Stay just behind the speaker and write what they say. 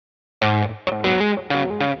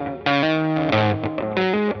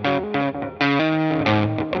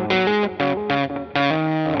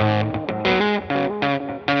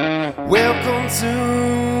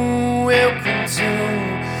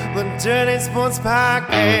Sports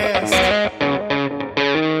Podcast.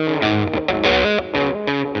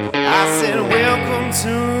 I said welcome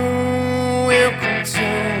to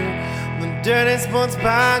the Dirty Sports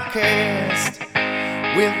Podcast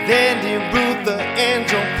with Andy Ruther and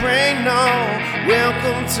Joe Prano.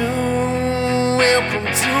 Welcome to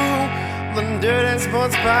the Dirty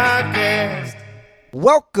Sports Podcast.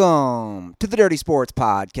 Welcome to the Dirty Sports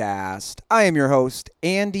Podcast. I am your host,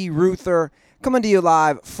 Andy Ruther, coming to you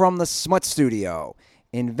live from the Smut Studio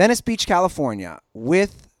in Venice Beach, California,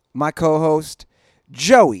 with my co-host,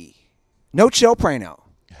 Joey No Chill Prano.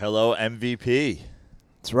 Hello, MVP.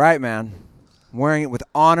 That's right, man. I'm wearing it with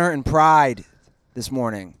honor and pride this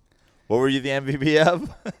morning. What were you the MVP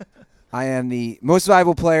of? I am the most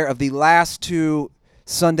valuable player of the last two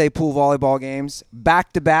Sunday pool volleyball games,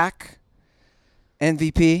 back-to-back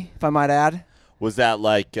MVP, if I might add. Was that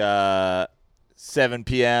like 7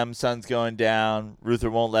 p.m., sun's going down, Ruther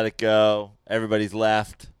won't let it go, everybody's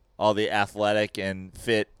left, all the athletic and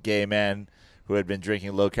fit gay men who had been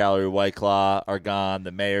drinking low-calorie White Claw are gone,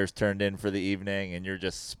 the mayor's turned in for the evening, and you're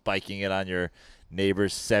just spiking it on your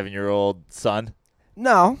neighbor's 7-year-old son?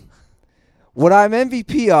 No. What I'm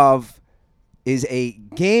MVP of is a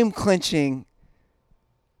game-clinching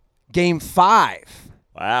Game 5.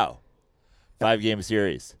 Wow. 5-game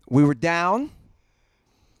series. We were down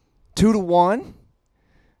 2-1,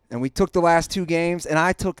 and we took the last two games, and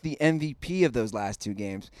I took the MVP of those last two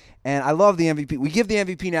games. And I love the MVP. We give the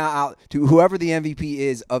MVP now out to whoever the MVP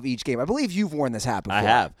is of each game. I believe you've worn this hat before. I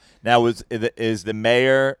have. Now, is the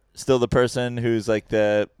mayor still the person who's like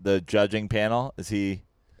the judging panel? Is he?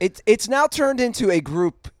 It's now turned into a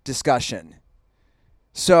group discussion.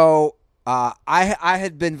 So I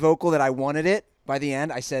had been vocal that I wanted it. By the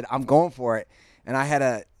end, I said, I'm going for it. And I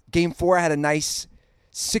had Game 4, I had a nice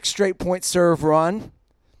 6 straight point serve run,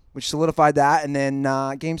 which solidified that. And then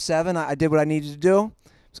Game 7, I did what I needed to do.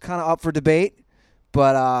 It was kind of up for debate,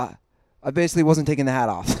 but I basically wasn't taking the hat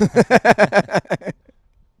off.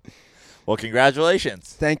 Well,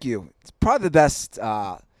 congratulations. Thank you. It's probably the best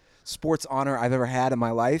sports honor I've ever had in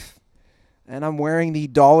my life. And I'm wearing the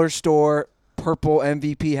dollar store purple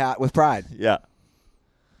MVP hat with pride. Yeah.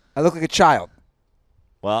 I look like a child.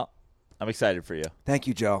 Well, I'm excited for you. Thank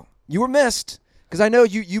you, Joe. You were missed because I know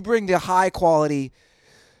you bring the high-quality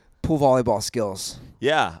pool volleyball skills.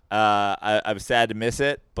 Yeah, I was sad to miss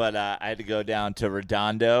it, but I had to go down to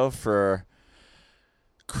Redondo for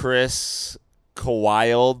Chris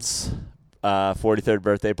Kawild's 43rd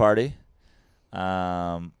birthday party,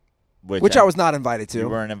 which I was not invited to. You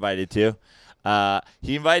weren't invited to.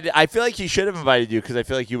 He invited. I feel like he should have invited you because I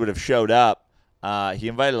feel like you would have showed up. He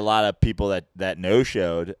invited a lot of people that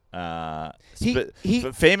no-showed.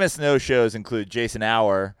 Famous no-shows include Jason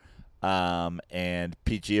Auer and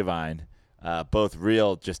Pete Giovine, both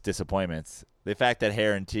real just disappointments. The fact that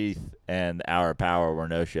Hair and Teeth and Hour Power were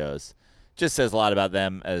no-shows just says a lot about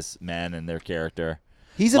them as men and their character.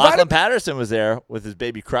 Lachlan Patterson was there with his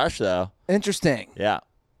baby crush, though. Interesting. Yeah.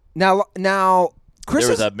 Now, Chris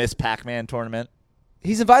there was a Miss Pac-Man tournament.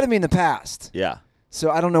 He's invited me in the past. Yeah. So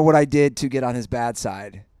I don't know what I did to get on his bad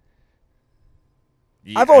side.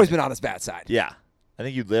 Yeah, I've always been on his bad side. Yeah. I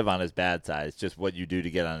think you live on his bad side. It's just what you do to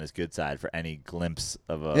get on his good side for any glimpse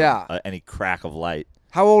of any crack of light.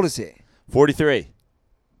 How old is he? 43.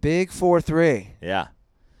 Big 4'3". Yeah. It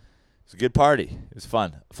was a good party. It was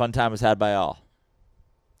fun. A fun time was had by all.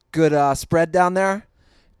 Good spread down there?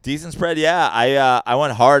 Decent spread, yeah. I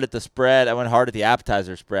went hard at the spread. I went hard at the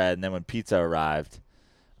appetizer spread, and then when pizza arrived,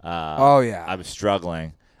 I was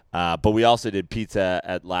struggling. But we also did pizza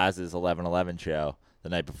at Laz's 11/11 show the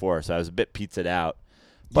night before, so I was a bit pizzaed out.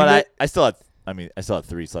 But I still had 3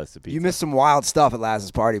 slices of pizza. You missed some wild stuff at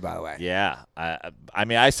Laz's party, by the way. Yeah.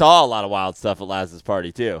 I saw a lot of wild stuff at Laz's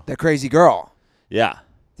party, too. That crazy girl. Yeah.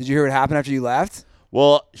 Did you hear what happened after you left?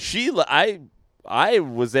 Well, I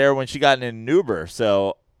was there when she got in an Uber,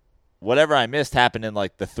 so whatever I missed happened in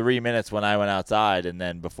like the 3 minutes when I went outside and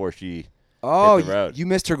then before she hit the road. You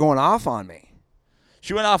missed her going off on me.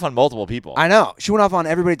 She went off on multiple people. I know. She went off on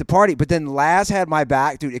everybody at the party, but then Laz had my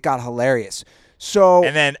back. Dude, it got hilarious. So,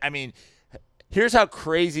 and then, here's how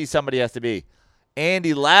crazy somebody has to be.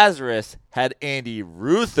 Andy Lazarus had Andy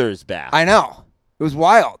Ruther's back. I know. It was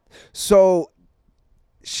wild. So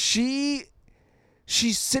she's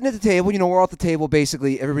sitting at the table. You know, we're all at the table,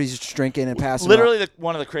 basically. Everybody's just drinking and passing Literally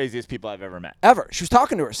one of the craziest people I've ever met. Ever. She was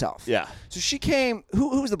talking to herself. Yeah. So she came.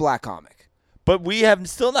 Who was the black comic? But we have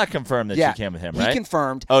still not confirmed that she came with him, right? He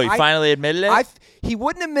confirmed. Oh, he finally admitted it? He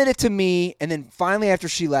wouldn't admit it to me, and then finally after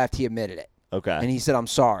she left, he admitted it. Okay. And he said, I'm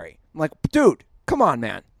sorry. I'm like, dude, come on,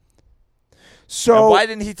 man. So and why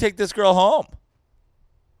didn't he take this girl home?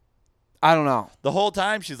 I don't know. The whole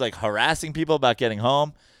time she's like harassing people about getting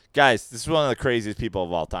home. Guys, this is one of the craziest people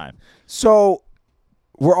of all time. So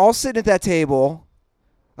we're all sitting at that table.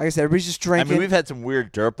 Like I said, everybody's just drinking. I mean, we've had some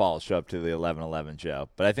weird dirtballs show up to the 11/11 show,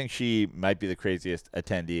 but I think she might be the craziest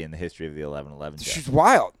attendee in the history of the 11/11 show. She's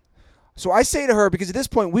wild. So I say to her, because at this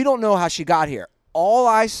point we don't know how she got here. All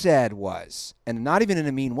I said was, and not even in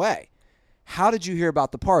a mean way, how did you hear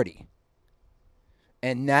about the party?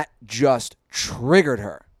 And that just triggered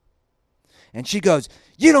her. And she goes,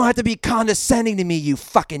 you don't have to be condescending to me, you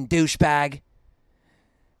fucking douchebag.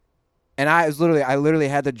 And I literally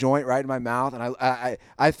had the joint right in my mouth, and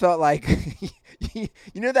I felt like, you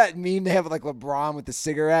know that meme they have with like LeBron with the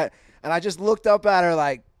cigarette? And I just looked up at her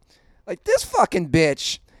like this fucking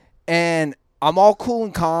bitch, and I'm all cool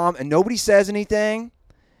and calm, and nobody says anything.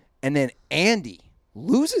 And then Andy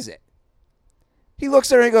loses it. He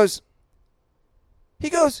looks at her and he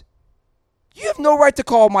goes, you have no right to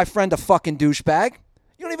call my friend a fucking douchebag.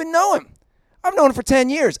 You don't even know him. I've known him for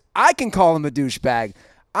 10 years. I can call him a douchebag.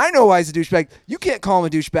 I know why he's a douchebag. You can't call him a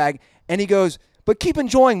douchebag. And he goes, but keep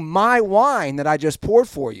enjoying my wine that I just poured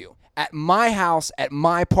for you at my house at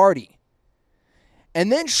my party.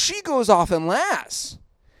 And then she goes off and laughs.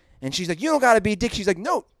 And she's like, you don't got to be a dick. She's like,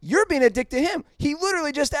 no, you're being a dick to him. He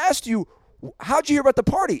literally just asked you, how'd you hear about the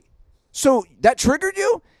party? So that triggered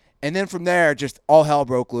you? And then from there, just all hell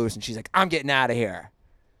broke loose. And she's like, I'm getting out of here.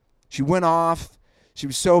 She went off. She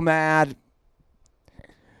was so mad.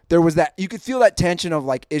 There was that, you could feel that tension of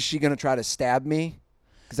like, is she going to try to stab me?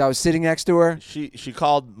 Because I was sitting next to her. She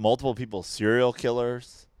called multiple people serial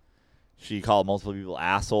killers. She called multiple people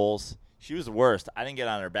assholes. She was the worst. I didn't get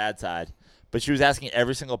on her bad side. But she was asking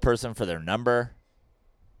every single person for their number.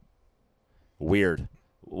 Weird.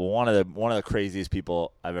 One of the craziest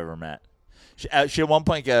people I've ever met. She at one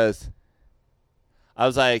point goes,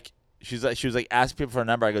 she was like asking people for a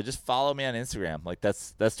number. I go, just follow me on Instagram. Like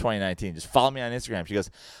that's 2019. Just follow me on Instagram. She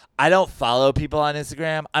goes, I don't follow people on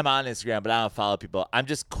Instagram. I'm on Instagram, but I don't follow people. I'm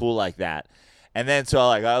just cool like that. And then so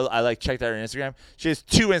I checked out her Instagram. She has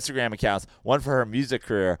 2 Instagram accounts, one for her music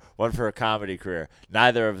career, one for her comedy career.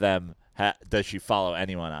 Neither of them does she follow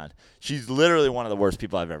anyone on. She's literally one of the worst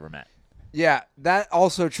people I've ever met. Yeah, that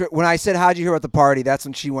also true. When I said, how'd you hear about the party? That's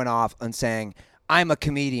when she went off and saying, I'm a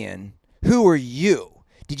comedian. Who are you?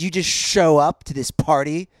 Did you just show up to this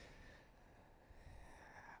party?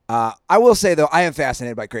 I will say, though, I am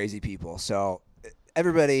fascinated by crazy people. So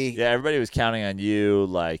everybody. Yeah, everybody was counting on you,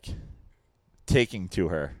 like, taking to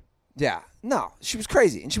her. Yeah. No, she was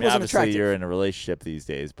crazy, and she wasn't obviously attractive. You're in a relationship these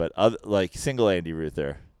days, but like single Andy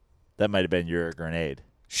Ruther, that might have been your grenade.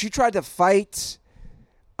 She tried to fight.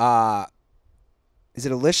 Is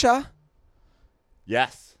it Alicia?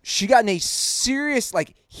 Yes. She got in a serious,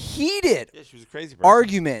 like, heated Yeah, she was a crazy person.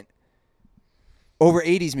 argument over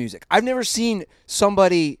 80s music. I've never seen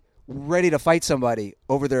somebody ready to fight somebody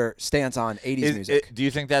over their stance on 80s music. Do you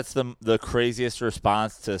think that's the craziest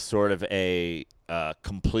response to sort of a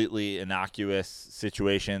completely innocuous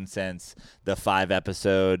situation since the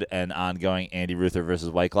 5-episode and ongoing Andy Ruther versus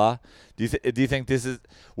White Claw? Do you think this is,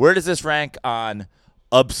 where does this rank on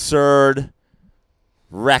absurd,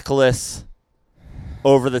 reckless,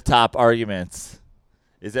 over-the-top arguments?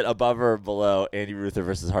 Is it above or below Andy Ruther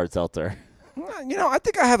versus Hard Seltzer? You know, I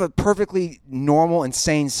think I have a perfectly normal and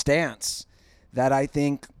sane stance that I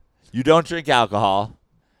think. You don't drink alcohol,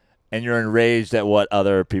 and you're enraged at what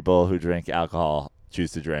other people who drink alcohol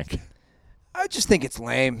choose to drink. I just think it's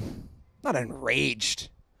lame. Not enraged.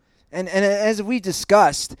 And as we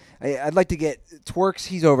discussed, I'd like to get Twerks.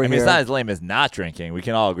 He's over I here. mean, it's not as lame as not drinking. We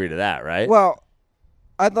can all agree to that, right? Well,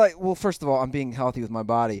 first of all, I'm being healthy with my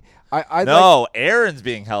body. Aaron's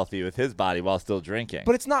being healthy with his body while still drinking.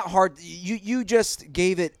 But it's not hard. You just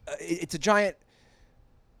gave it. It's a giant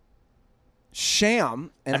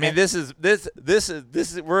sham. And I mean, this is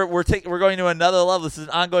we're going to another level. This is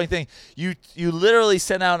an ongoing thing. You literally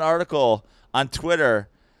sent out an article on Twitter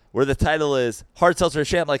where the title is Hard Seltzer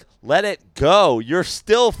Sham. Like, let it go. You're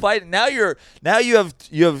still fighting. Now you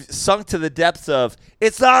have sunk to the depths of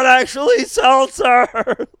it's not actually seltzer.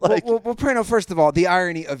 Like, well, Prano, first of all, the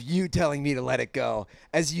irony of you telling me to let it go,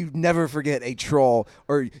 as you never forget a troll,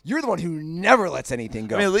 or you're the one who never lets anything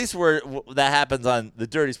go. I mean, at least that happens on the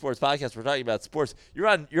Dirty Sports Podcast. We're talking about sports. You're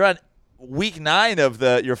on week 9 of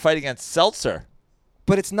your fight against seltzer.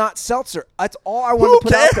 But it's not seltzer. That's all I want to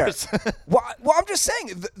put cares? out there. Well, I'm just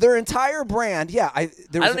saying their entire brand. Yeah, I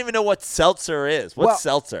don't even know what seltzer is. What's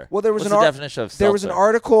seltzer? Well, there was What's the definition of seltzer? There was an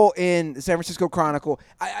article in the San Francisco Chronicle.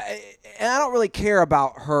 And I don't really care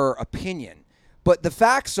about her opinion, but the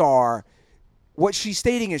facts are, what she's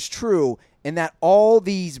stating is true, in that all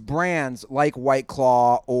these brands like White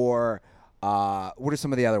Claw or What are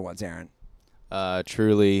some of the other ones, Aaron?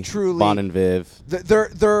 Truly, Truly. Bon and Viv.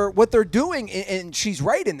 They're what they're doing, and she's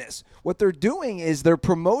right in this. What they're doing is they're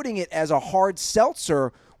promoting it as a hard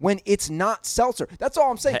seltzer when it's not seltzer. That's all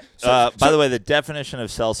I'm saying. By the way, the definition of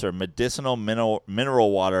seltzer: medicinal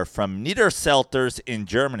mineral water from Niederselters in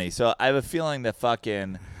Germany. So I have a feeling that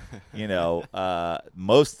fucking,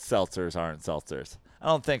 most seltzers aren't seltzers. I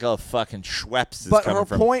don't think a fucking Schweppes is but coming her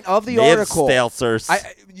from point of the article, seltzers.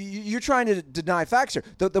 you're trying to deny facts here.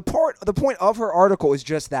 The point of her article is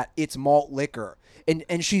just that it's malt liquor,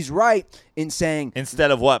 and she's right in saying Instead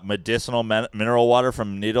of what? Medicinal mineral water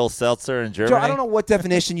from Niederseltzer in Germany? Joe, I don't know what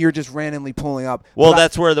definition you're just randomly pulling up. Well, but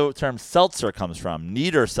that's where the term seltzer comes from.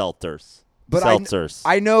 Niederselters. but Seltzers.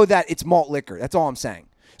 I know that it's malt liquor. That's all I'm saying.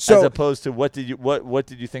 So As opposed to what did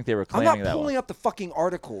you think they were I'm claiming not that pulling was? up the fucking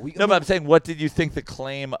article. But I'm saying, what did you think the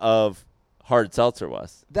claim of hard seltzer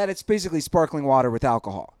was? that it's basically sparkling water with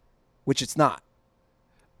alcohol, which it's not.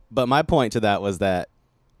 But my point to that was that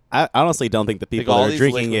I honestly don't think the people all that are these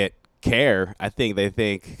drinking liquid- it care. I think they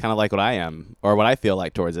think kind of like what I am, or what I feel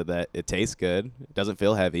like towards it, that it tastes good, it doesn't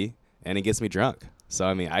feel heavy, and it gets me drunk. So,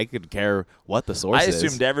 I mean, I could care what the source I is.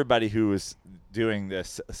 assumed everybody who was doing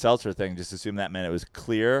this seltzer thing just assumed that meant it was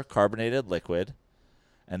clear carbonated liquid,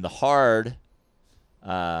 and the hard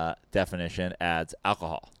definition adds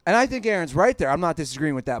alcohol. And I think Aaron's right there. I'm not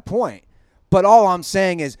disagreeing with that point. But all I'm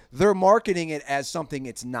saying is they're marketing it as something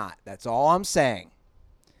it's not. That's all I'm saying.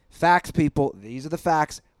 Facts, people. These are the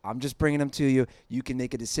facts. I'm just bringing them to you. You can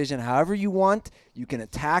make a decision however you want. You can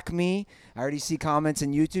attack me. I already see comments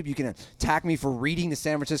on YouTube. You can attack me for reading the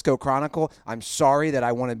San Francisco Chronicle. I'm sorry that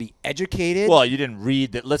I want to be educated. Well, you didn't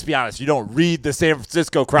read that. Let's be honest. You don't read the San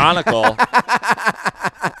Francisco Chronicle.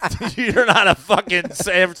 You're not a fucking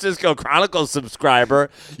San Francisco Chronicle subscriber.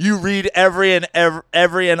 You read every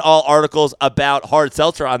and all articles about hard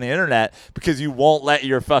seltzer on the internet because you won't let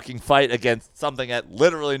your fucking fight against something that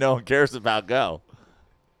literally no one cares about go.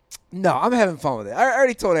 No, I'm having fun with it. I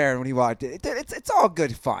already told Aaron when he watched it. It's all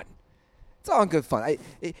good fun. It's all good fun.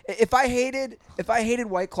 If I hated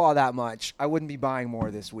White Claw that much, I wouldn't be buying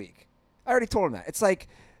more this week. I already told him that. It's like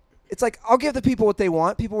I'll give the people what they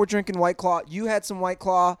want. People were drinking White Claw. You had some White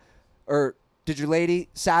Claw, or did your lady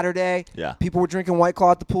Saturday? Yeah. People were drinking White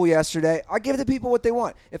Claw at the pool yesterday. I give the people what they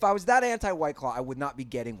want. If I was that anti-White Claw, I would not be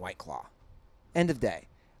getting White Claw. End of day.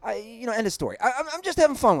 End of story. I'm just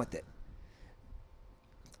having fun with it.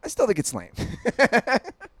 I still think it's lame.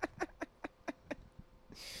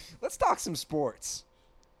 Let's talk some sports.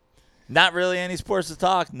 Not really any sports to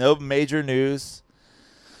talk. No major news.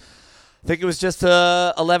 I think it was just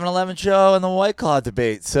a 11-11 show and the White Claw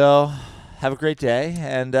debate. So have a great day,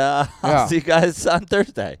 and I'll see you guys on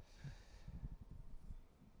Thursday.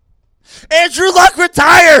 Andrew Luck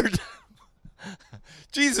retired!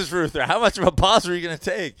 Jesus, Ruther, how much of a pause are you going to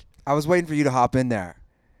take? I was waiting for you to hop in there.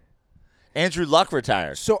 Andrew Luck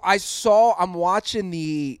retired. So I'm watching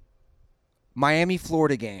the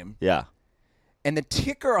Miami-Florida game. Yeah. And the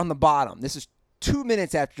ticker on the bottom, this is 2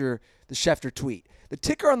 minutes after the Schefter tweet. The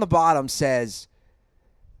ticker on the bottom says,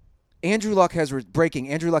 Andrew Luck has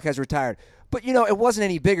retired. But, it wasn't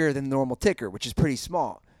any bigger than the normal ticker, which is pretty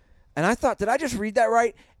small. And I thought, did I just read that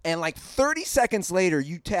right? And like 30 seconds later,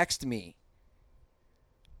 you text me,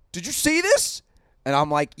 did you see this? And I'm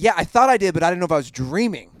like, yeah, I thought I did, but I didn't know if I was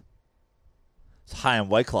dreaming. It's high on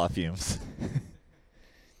White Claw fumes.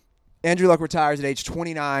 Andrew Luck retires at age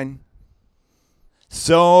 29.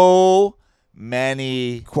 So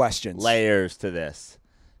many Questions. layers to this.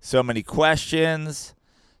 So many questions.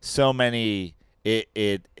 So many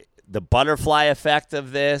the butterfly effect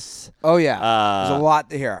of this. Oh, yeah. There's a lot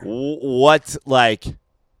to hear. What's like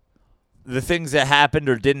the things that happened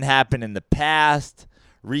or didn't happen in the past,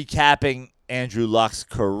 recapping Andrew Luck's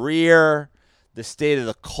career, the state of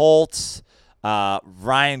the Colts,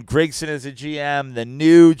 Ryan Grigson is a GM, the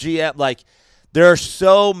new GM. Like, there are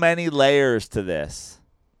so many layers to this.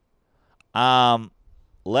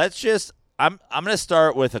 Let's just I'm gonna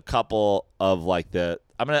start with a couple of like I'm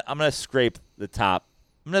gonna scrape the top.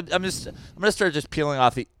 I'm gonna start just peeling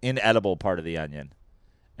off the inedible part of the onion,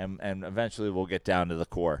 and eventually we'll get down to the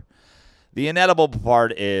core. The inedible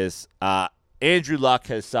part is Andrew Luck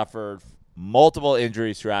has suffered multiple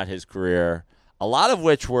injuries throughout his career, a lot of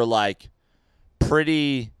which were like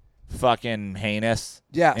pretty fucking heinous.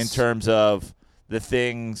 Yes. In terms of the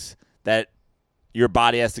things that your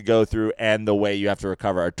body has to go through and the way you have to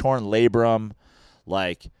recover. A torn labrum,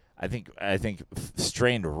 like I think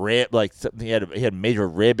strained rib, like he had major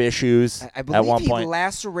rib issues I believe at one he point.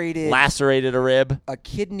 lacerated a rib. a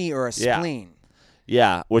kidney or a spleen.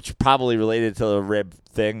 Yeah, which probably related to the rib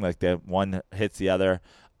thing, like the one hits the other.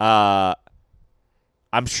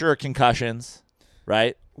 I'm sure concussions,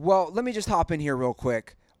 right? Well, let me just hop in here real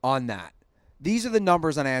quick on that. These are the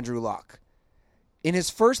numbers on Andrew Luck. In his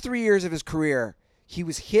first 3 years of his career, he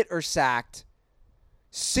was hit or sacked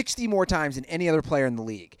 60 more times than any other player in the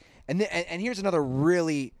league. And here's another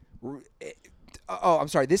really I'm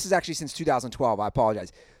sorry. This is actually since 2012. I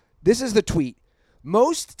apologize. This is the tweet.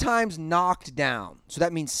 Most times knocked down, so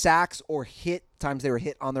that means sacks or hit, times they were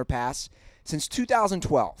hit on their pass, since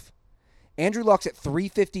 2012. Andrew Luck's at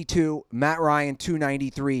 352, Matt Ryan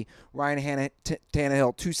 293, Ryan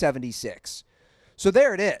Tannehill 276. So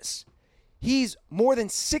there it is. He's more than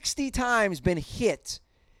 60 times been hit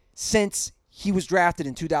since he was drafted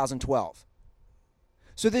in 2012.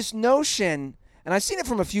 So this notion, and I've seen it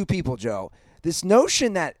from a few people, Joe, this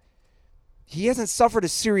notion that he hasn't suffered a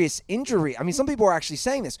serious injury. I mean, some people are actually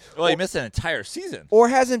saying this. Well, he missed an entire season. Or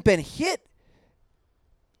hasn't been hit.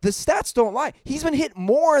 The stats don't lie. He's been hit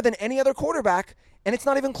more than any other quarterback, and it's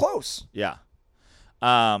not even close. Yeah.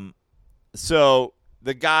 So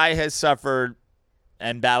the guy has suffered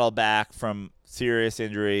and battled back from serious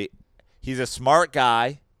injury. He's a smart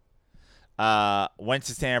guy. Went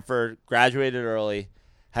to Stanford, graduated early,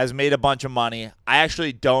 has made a bunch of money. I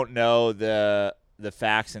actually don't know the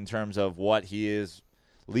facts in terms of what he is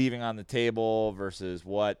leaving on the table versus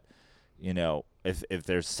what, if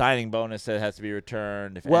there's signing bonus that has to be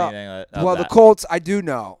returned, anything. The Colts, I do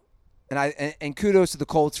know, and kudos to the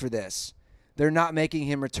Colts for this. They're not making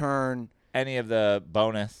him return any of the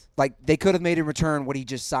bonus. Like, they could have made him return what he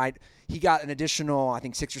just signed. He got an additional, I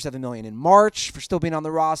think, $6 or $7 million in March for still being on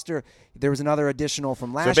the roster. There was another additional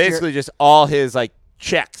from last year. So basically, just all his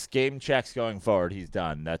game checks going forward, he's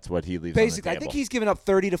done. That's what he leaves. Basically, on the table. I think he's given up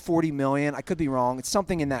 $30 to $40 million. I could be wrong. It's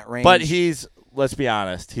something in that range. But let's be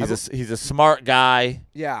honest, he's a smart guy.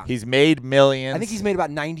 Yeah. He's made millions. I think he's made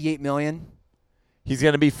about $98 million. He's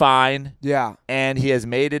going to be fine. Yeah. And he has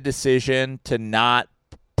made a decision to not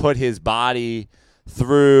put his body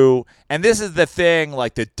through. And this is the thing, the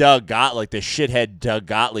shithead Doug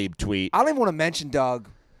Gottlieb tweet. I don't even want to mention Doug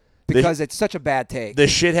because it's such a bad take. The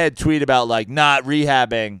shithead tweet about not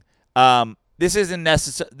rehabbing. This isn't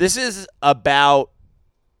necessary. This is about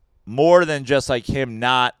more than just him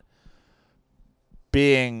not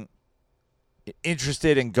being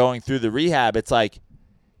interested in going through the rehab. It's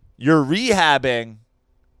you're rehabbing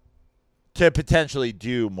to potentially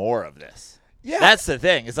do more of this. Yeah. That's the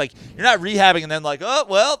thing. It's you're not rehabbing and then oh,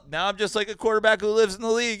 well, now I'm just a quarterback who lives in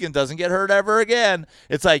the league and doesn't get hurt ever again.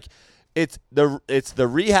 It's it's the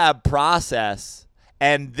rehab process,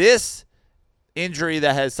 and this injury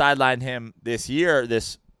that has sidelined him this year,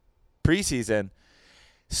 this preseason,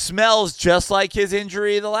 smells just like his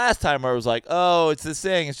injury the last time where it was oh, it's this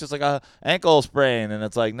thing. It's just a ankle sprain, and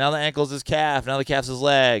it's now the ankle's his calf, now the calf's his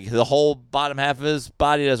leg. The whole bottom half of his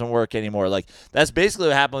body doesn't work anymore. That's basically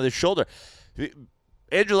what happened with his shoulder.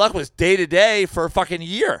 Andrew Luck was day-to-day for a fucking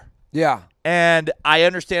year. Yeah. And I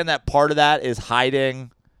understand that part of that is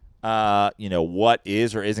hiding, what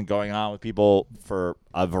is or isn't going on with people for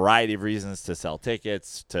a variety of reasons, to sell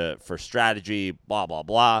tickets, for strategy, blah, blah,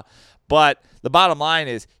 blah. But the bottom line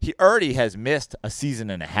is he already has missed a season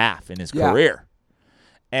and a half in his career.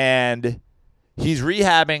 And he's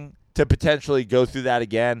rehabbing to potentially go through that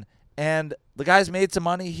again. And the guy's made some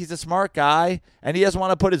money. He's a smart guy, and he doesn't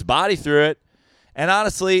want to put his body through it. And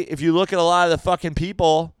honestly, if you look at a lot of the fucking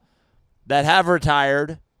people that have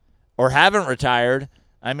retired or haven't retired,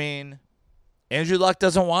 Andrew Luck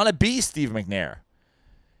doesn't want to be Steve McNair.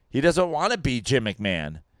 He doesn't want to be Jim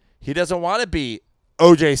McMahon. He doesn't want to be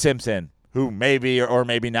O.J. Simpson, who maybe or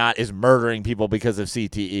maybe not is murdering people because of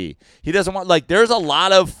CTE. He doesn't want, there's a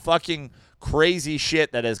lot of fucking crazy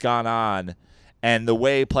shit that has gone on, and the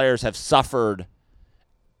way players have suffered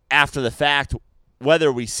after the fact,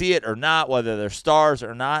 whether we see it or not, whether they're stars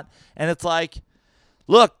or not. And it's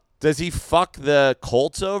look, does he fuck the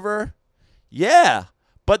Colts over? Yeah,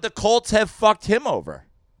 but the Colts have fucked him over.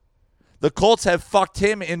 The Colts have fucked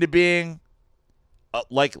him into being,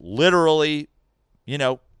 literally,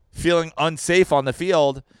 feeling unsafe on the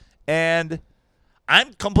field, and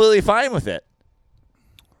I'm completely fine with it.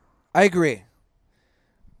 I agree.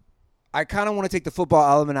 I kind of want to take the football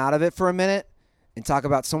element out of it for a minute and talk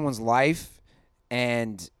about someone's life.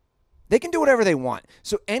 And they can do whatever they want.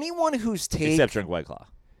 So anyone who's Except drink White Claw.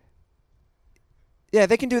 Yeah,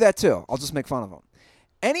 they can do that too. I'll just make fun of them.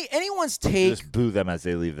 Anyone's take. Just boo them as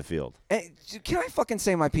they leave the field. Can I fucking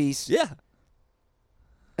say my piece? Yeah.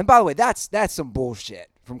 And by the way, that's some bullshit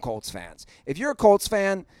from Colts fans. If you're a Colts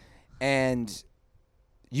fan and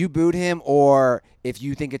you booed him, or if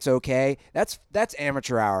you think it's okay, that's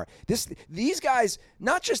amateur hour. These guys,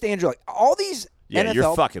 not just Andrew, all these. Yeah, you're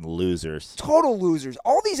NFL fucking losers. total losers.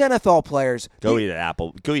 All these NFL players, Go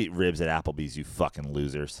eat ribs at Applebee's, you fucking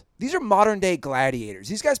losers. these are modern day gladiators.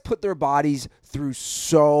 These guys put their bodies through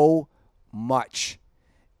so much.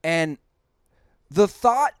 And the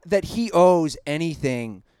thought that he owes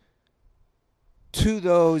anything to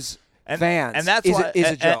those fans and that's is, why,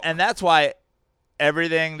 is a joke. And that's why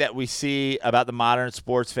everything that we see about the modern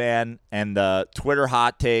sports fan and the Twitter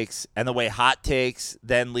hot takes and the way hot takes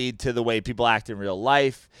then lead to the way people act in real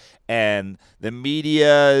life and the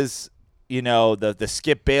media's, the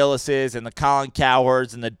Skip Baylesses and the Colin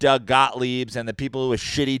Cowherds and the Doug Gottliebs and the people who have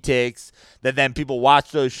shitty takes, that then people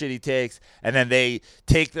watch those shitty takes and then they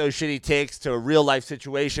take those shitty takes to real life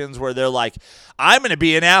situations where they're like, I'm going to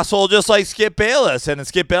be an asshole just like Skip Bayless. And then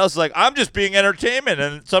Skip Bayless is like, I'm just being entertainment.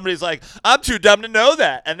 And somebody's like, I'm too dumb to know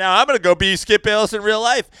that. And now I'm going to go be Skip Bayless in real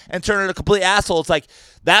life and turn into a complete asshole. It's like,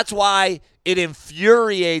 that's why it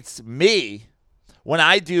infuriates me when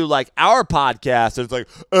I do like our podcast. It's like,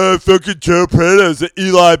 fucking Joe Prada's an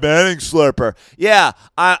Eli Manning slurper. Yeah,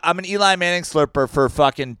 I'm an Eli Manning slurper for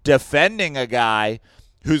fucking defending a guy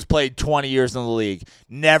who's played 20 years in the league,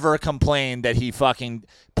 never complained that he fucking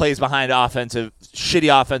plays behind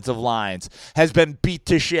shitty offensive lines, has been beat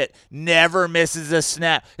to shit, never misses a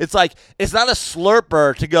snap. It's like, it's not a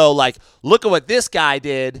slurper to go like, look at what this guy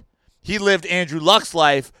did. He lived Andrew Luck's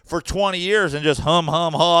life for 20 years and just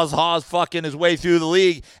haws fucking his way through the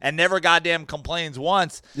league and never goddamn complains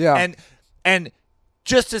once. Yeah. And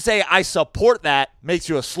just to say I support that makes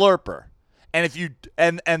you a slurper. And if you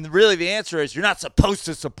and really the answer is you're not supposed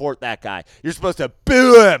to support that guy. You're supposed to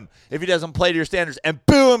boo him if he doesn't play to your standards and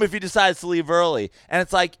boo him if he decides to leave early. And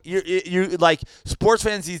it's like you like sports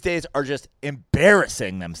fans these days are just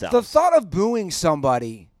embarrassing themselves. The thought of booing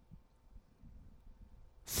somebody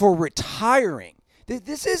for retiring.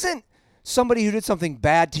 This isn't somebody who did something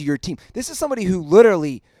bad to your team. This is somebody who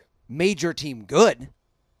literally made your team good.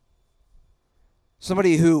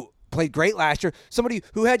 Somebody who played great last year. Somebody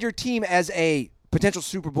who had your team as a potential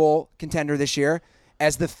Super Bowl contender this year,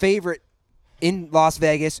 as the favorite in Las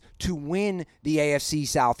Vegas to win the AFC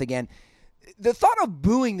South again. The thought of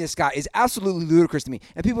booing this guy is absolutely ludicrous to me.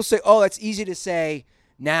 And people say, oh, that's easy to say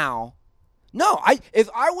now. No, if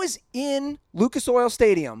I was in Lucas Oil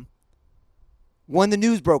Stadium when the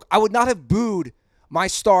news broke, I would not have booed my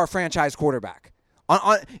star franchise quarterback.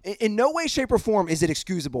 In no way, shape, or form is it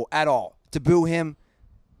excusable at all to boo him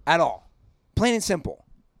at all. Plain and simple.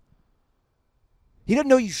 He doesn't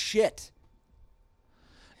know you shit.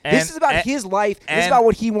 This is about his life. This is about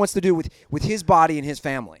what he wants to do with his body and his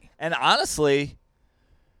family. And honestly,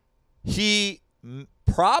 he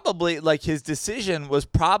probably, like, his decision was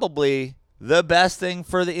probably the best thing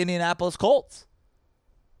for the Indianapolis Colts.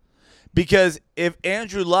 Because if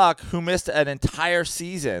Andrew Luck, who missed an entire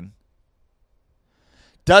season,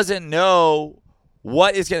 doesn't know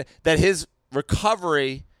that his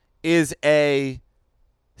recovery is a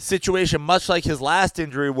situation much like his last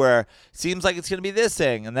injury where it seems like it's going to be this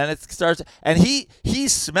thing and then it starts, and he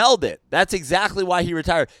smelled it. That's exactly why he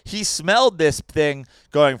retired. He smelled this thing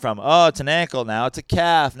going from, oh, it's an ankle, now it's a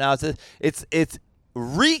calf, now it's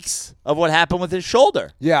reeks of what happened with his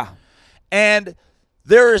shoulder. Yeah. And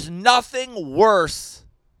there is nothing worse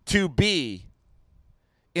to be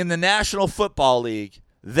in the National Football League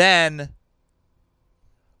than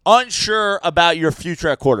unsure about your future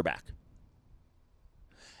at quarterback.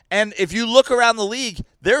 And if you look around the league,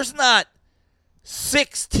 there's not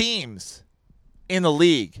 6 teams in the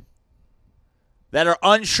league that are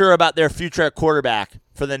unsure about their future at quarterback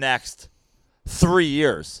for the next 3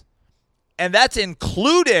 years. And that's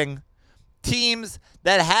including teams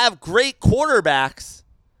that have great quarterbacks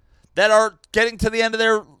that are getting to the end of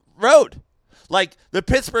their road. Like the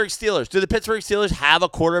Pittsburgh Steelers. Do the Pittsburgh Steelers have a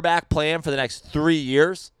quarterback plan for the next 3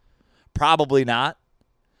 years? Probably not.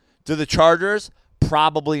 Do the Chargers?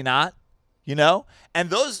 Probably not. And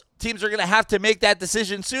those teams are going to have to make that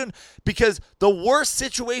decision soon, because the worst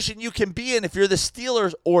situation you can be in if you're the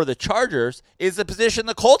Steelers or the Chargers is the position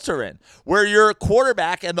the Colts are in, where you're a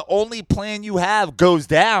quarterback and the only plan you have goes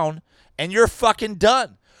down and you're fucking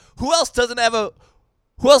done. Who else doesn't have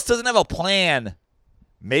a plan?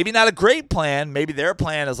 Maybe not a great plan. Maybe their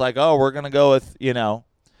plan is like, oh, we're going to go with,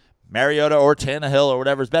 Mariota or Tannehill or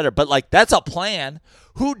whatever's better. But, like, that's a plan.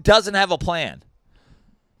 Who doesn't have a plan?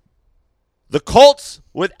 The Colts,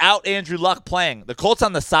 without Andrew Luck playing, the Colts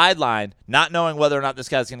on the sideline, not knowing whether or not this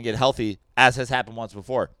guy's going to get healthy, as has happened once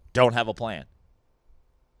before, don't have a plan.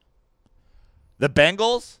 The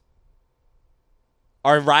Bengals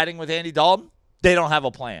are riding with Andy Dalton. They don't have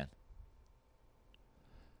a plan.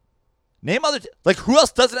 Name other who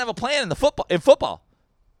else doesn't have a plan in football?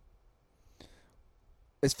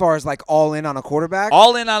 As far as like all in on a quarterback?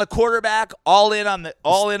 All in on a quarterback, all in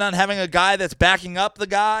on having a guy that's backing up the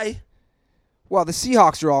guy. Well, the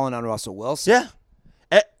Seahawks are all in on Russell Wilson.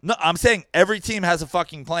 Yeah. No, I'm saying every team has a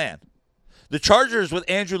fucking plan. The Chargers with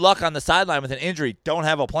Andrew Luck on the sideline with an injury don't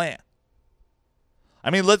have a plan. I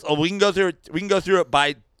mean, we can go through it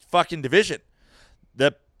by fucking division.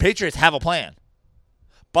 The Patriots have a plan.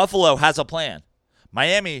 Buffalo has a plan.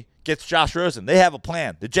 Miami gets Josh Rosen. They have a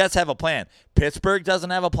plan. The Jets have a plan. Pittsburgh doesn't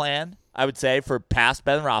have a plan, I would say, for past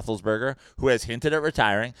Ben Roethlisberger, who has hinted at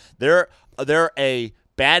retiring. They're a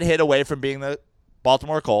bad hit away from being the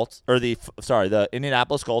Baltimore Colts, or the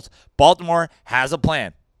Indianapolis Colts. Baltimore has a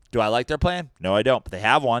plan. Do I like their plan? No, I don't, but they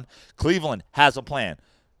have one. Cleveland has a plan.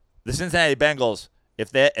 The Cincinnati Bengals,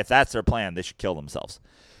 if that's their plan, they should kill themselves.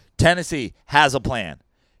 Tennessee has a plan.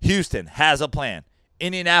 Houston has a plan.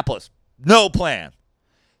 Indianapolis, no plan.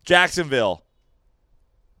 Jacksonville,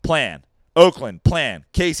 plan. Oakland, plan.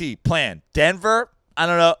 KC, plan. Denver, I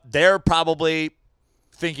don't know. They're probably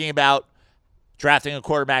thinking about drafting a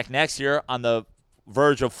quarterback next year, on the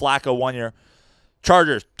verge of Flacco 1 year.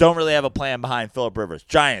 Chargers don't really have a plan behind Phillip Rivers.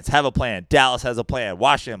 Giants have a plan. Dallas has a plan.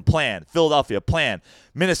 Washington, plan. Philadelphia, plan.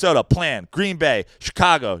 Minnesota, plan. Green Bay,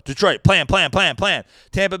 Chicago, Detroit, plan.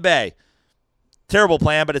 Tampa Bay, terrible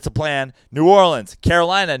plan, but it's a plan. New Orleans,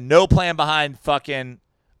 Carolina, no plan behind fucking,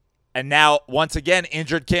 and now once again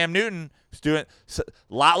injured Cam Newton, who's doing a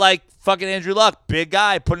lot like fucking Andrew Luck, big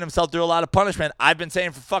guy, putting himself through a lot of punishment. I've been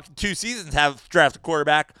saying for fucking 2 seasons have draft a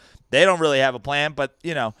quarterback. They don't really have a plan, but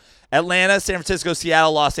Atlanta, San Francisco,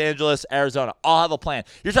 Seattle, Los Angeles, Arizona all have a plan.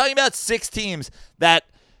 You're talking about 6 teams that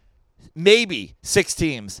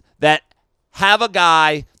have a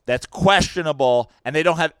guy that's questionable, and they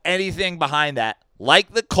don't have anything behind that,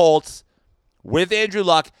 like the Colts with Andrew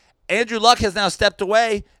Luck. Andrew Luck has now stepped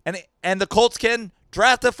away, and the Colts can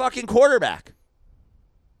draft a fucking quarterback.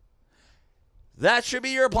 That should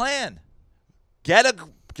be your plan. Get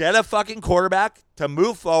a fucking quarterback to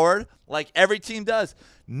move forward like every team does.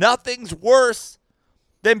 Nothing's worse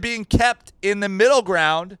than being kept in the middle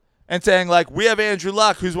ground and saying, like, we have Andrew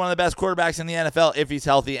Luck, who's one of the best quarterbacks in the NFL if he's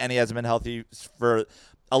healthy, and he hasn't been healthy for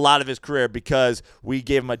a lot of his career because we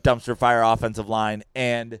gave him a dumpster fire offensive line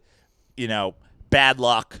and, bad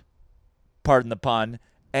luck, pardon the pun,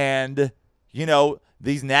 and,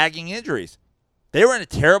 these nagging injuries. They were in a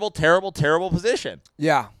terrible, terrible, terrible position.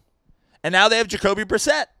 Yeah. And now they have Jacoby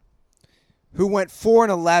Brissett, who went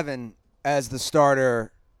 4-11 as the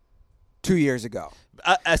starter 2 years ago.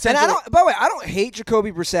 And by the way, I don't hate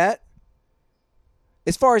Jacoby Brissett.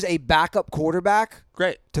 As far as a backup quarterback,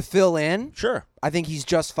 great to fill in. Sure, I think he's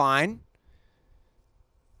just fine.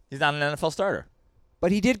 He's not an NFL starter,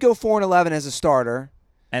 but he did go 4-11 as a starter.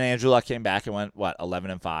 And Andrew Luck came back and went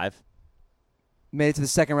 11-5. Made it to the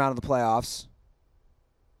second round of the playoffs.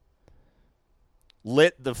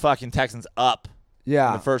 Lit the fucking Texans up. Yeah.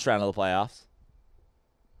 In the first round of the playoffs.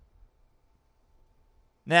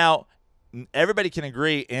 Now, everybody can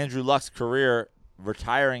agree Andrew Luck's career,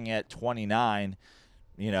 retiring at 29,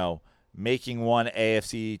 making one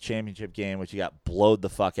AFC championship game, which he got blowed the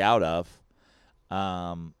fuck out of,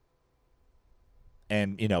 and,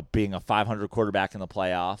 being a 500 quarterback in the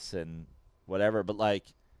playoffs and whatever. But,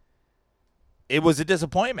 it was a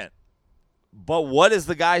disappointment. But what is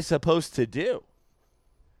the guy supposed to do?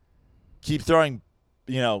 Keep throwing,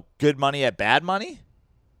 good money at bad money?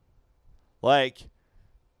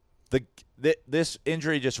 This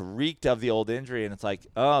injury just reeked of the old injury, and it's like,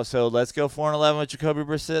 oh, so let's go 4-11 with Jacoby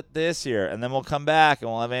Brissett this year, and then we'll come back and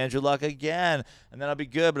we'll have Andrew Luck again, and then it'll be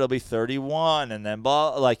good, but it'll be 31, and then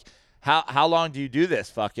how long do you do this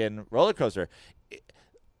fucking roller coaster?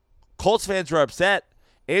 Colts fans are upset.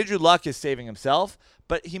 Andrew Luck is saving himself,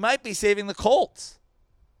 but he might be saving the Colts.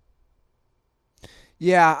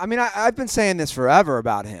 Yeah, I mean, I've been saying this forever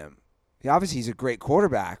about him. Obviously, he's a great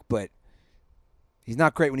quarterback, but he's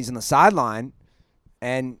not great when he's on the sideline,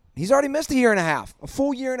 and he's already missed a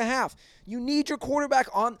full year and a half. You need your quarterback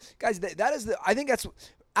on. Guys, that is I think that's,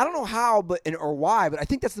 I don't know how or why, but I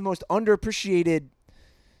think that's the most underappreciated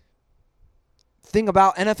thing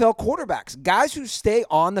about NFL quarterbacks. Guys who stay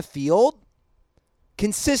on the field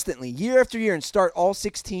consistently year after year and start all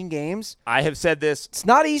 16 games. I have said this. It's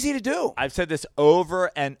not easy to do. I've said this over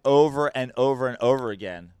and over and over and over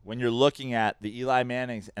again. When you're looking at the Eli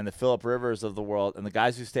Mannings and the Phillip Rivers of the world and the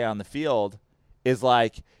guys who stay on the field, is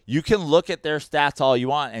you can look at their stats all you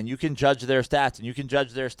want, and you can judge their stats, and you can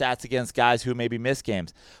judge their stats against guys who maybe miss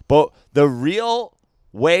games. But the real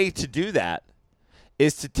way to do that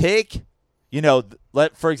is to take,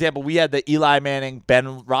 for example, we had the Eli Manning, Ben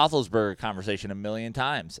Roethlisberger conversation a million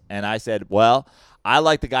times. And I said, well, I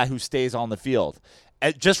like the guy who stays on the field.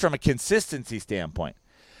 just from a consistency standpoint.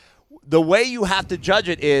 The way you have to judge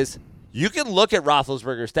it is you can look at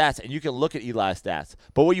Roethlisberger's stats and you can look at Eli's stats.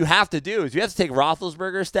 But what you have to do is you have to take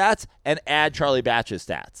Roethlisberger's stats and add Charlie Batch's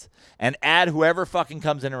stats and add whoever fucking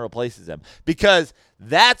comes in and replaces him. Because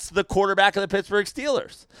that's the quarterback of the Pittsburgh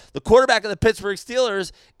Steelers. The quarterback of the Pittsburgh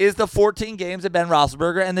Steelers is the 14 games of Ben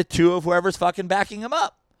Roethlisberger and the 2 of whoever's fucking backing him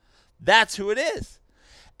up. That's who it is.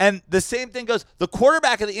 And the same thing goes, the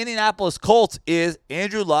quarterback of the Indianapolis Colts is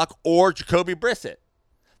Andrew Luck or Jacoby Brissett.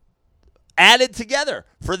 Added together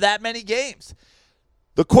for that many games.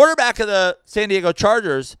 The quarterback of the San Diego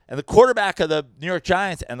Chargers and the quarterback of the New York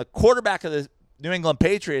Giants and the quarterback of the New England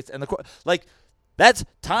Patriots and that's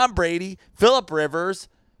Tom Brady, Phillip Rivers,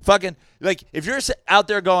 fucking if you're out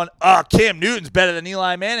there going, "Oh, Cam Newton's better than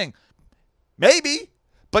Eli Manning." Maybe.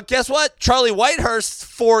 But guess what? Charlie Whitehurst's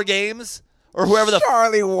 4 games or whoever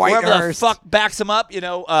the fuck backs him up,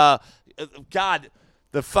 God,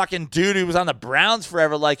 the fucking dude who was on the Browns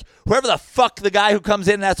forever, whoever the fuck the guy who comes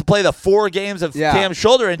in and has to play the 4 games of Cam's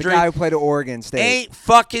shoulder injury. The guy who played at Oregon State. Ain't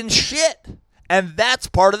fucking shit. And that's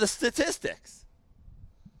part of the statistics.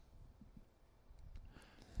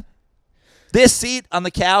 This seat on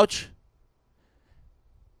the couch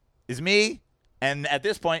is me and at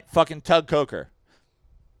this point, fucking Tug Coker.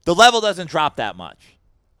 The level doesn't drop that much.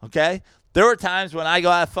 Okay? There were times when I go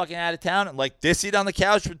out of town and this seat on the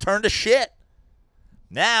couch would turn to shit.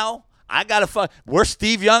 Now, I got to we're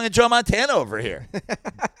Steve Young and Joe Montana over here.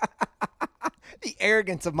 The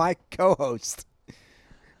arrogance of my co-host.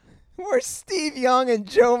 We're Steve Young and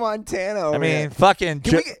Joe Montana over here. Fucking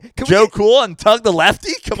Joe Cool and Tug the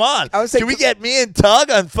Lefty? Come on. Can we get me and Tug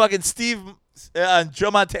on fucking Steve Joe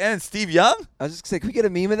Montana and Steve Young? I was just going to say, can we get a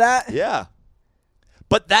meme of that? Yeah.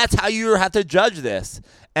 But that's how you have to judge this.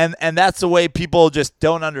 And that's the way people just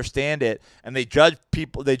don't understand it. And they judge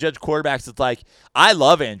quarterbacks. It's I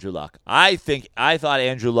love Andrew Luck. I thought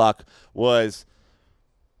Andrew Luck was,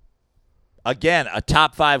 again, a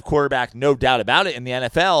top 5 quarterback, no doubt about it, in the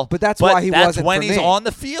NFL. But that's why he wasn't when for he's me. on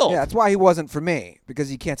the field. Yeah, that's why he wasn't for me, because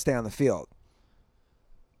he can't stay on the field.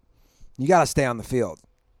 You got to stay on the field.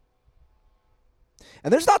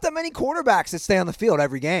 And there's not that many quarterbacks that stay on the field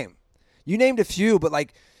every game. You named a few, but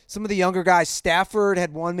some of the younger guys, Stafford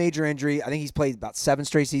had 1 major injury. I think he's played about 7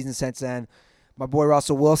 straight seasons since then. My boy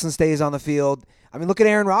Russell Wilson stays on the field. Look at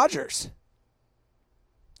Aaron Rodgers.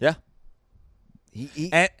 Yeah.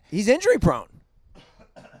 He's injury prone.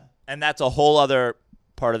 And that's a whole other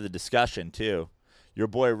part of the discussion, too. Your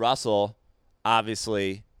boy Russell,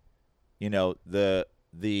 obviously, the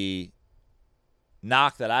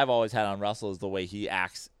knock that I've always had on Russell is the way he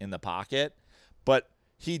acts in the pocket. But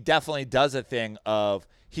he definitely does a thing of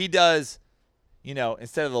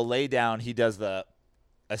instead of the lay down, he does the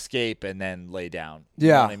escape and then lay down. You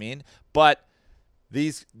know what I mean? But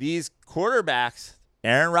these quarterbacks,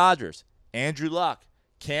 Aaron Rodgers, Andrew Luck,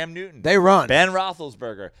 Cam Newton, they run. Ben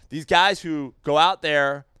Roethlisberger, these guys who go out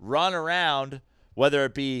there, run around, whether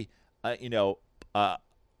it be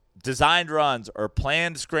designed runs or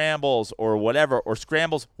planned scrambles or whatever, or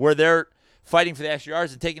scrambles where they're fighting for the extra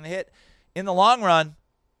yards and taking the hit. In the long run,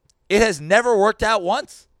 it has never worked out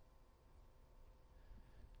once.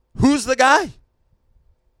 Who's the guy?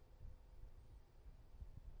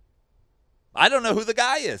 I don't know who the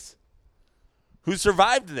guy is. Who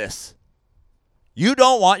survived this? You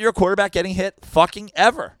don't want your quarterback getting hit fucking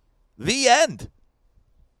ever. The end.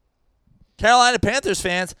 Carolina Panthers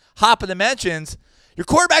fans, hop in the mentions. Your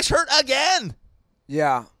quarterback's hurt again.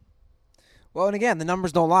 Yeah. Well, and again, the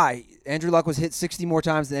numbers don't lie. Andrew Luck was hit 60 more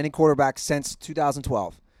times than any quarterback since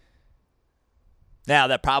 2012. Now,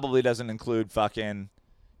 that probably doesn't include fucking,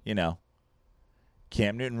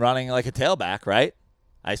 Cam Newton running like a tailback, right?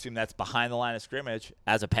 I assume that's behind the line of scrimmage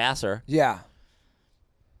as a passer. Yeah.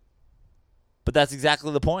 But that's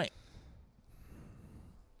exactly the point.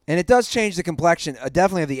 And it does change the complexion,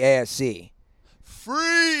 definitely, of the AFC.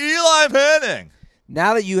 Free Eli Manning.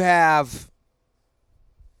 Now that you have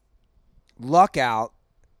Luck out,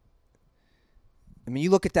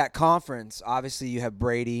 you look at that conference, obviously you have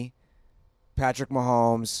Brady, Patrick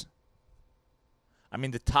Mahomes.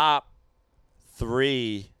 The top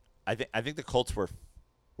 3, I think the Colts were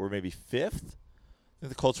maybe 5th. I think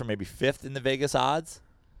the Colts were maybe 5th in the Vegas odds.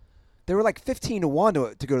 They were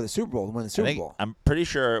 15-1 to go to the Super Bowl, to win the Super Bowl. I'm pretty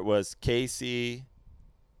sure it was KC,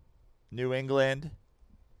 New England,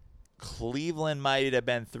 Cleveland might have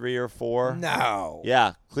been 3 or 4. No.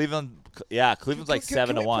 Yeah, Cleveland's 7-1.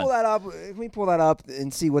 Can we pull that up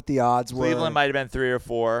and see what the odds were? Cleveland might have been 3 or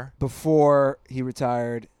 4 before he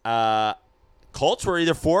retired. Colts were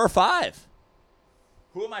either 4 or 5.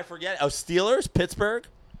 Who am I forgetting? Oh, Steelers, Pittsburgh.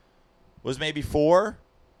 was maybe 4,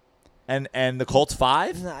 and the Colts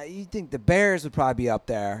 5. Nah, you think the Bears would probably be up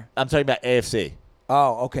there? I'm talking about AFC.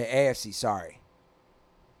 Oh, okay, AFC. Sorry.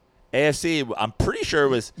 AFC, I'm pretty sure it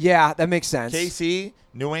was Yeah, that makes sense. KC,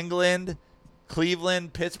 New England,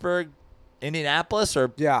 Cleveland, Pittsburgh, Indianapolis,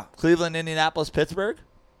 or Yeah. Cleveland, Indianapolis, Pittsburgh.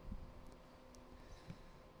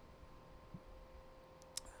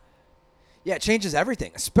 Yeah, it changes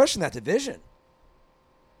everything, especially in that division.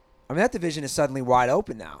 I mean, that division is suddenly wide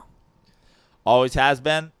open now. Always has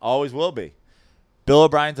been, always will be. Bill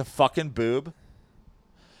O'Brien's a fucking boob.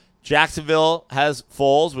 Jacksonville has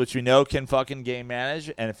Foles, which we know can fucking game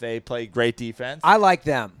manage, and if they play great defense. I like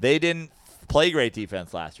them. They didn't play great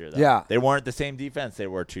defense last year, though. Yeah. They weren't the same defense they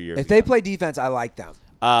were 2 years ago. If they play defense, I like them.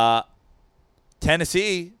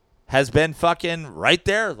 Tennessee has been fucking right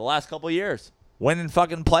there the last couple of years, winning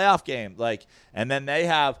fucking playoff games. And then they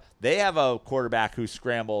have a quarterback who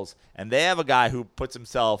scrambles, and they have a guy who puts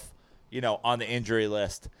himself, on the injury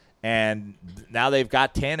list. And now they've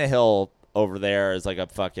got Tannehill over there as like a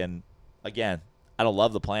fucking, again, I don't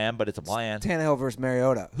love the plan, but it's a plan. Tannehill versus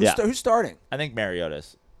Mariota. Yeah. Who's starting? I think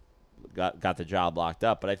Mariota's got the job locked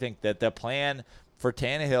up, but I think that the plan for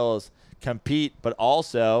Tannehill is compete, but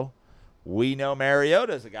also we know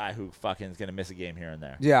Mariota's a guy who fucking is going to miss a game here and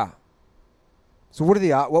there. Yeah. So what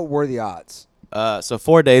were the odds? So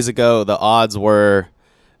 4 days ago, the odds were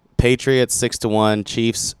Patriots 6-1,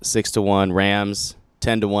 Chiefs 6-1, Rams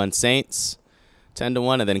 10-1, Saints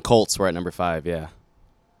 10-1, and then Colts were at number 5. Yeah.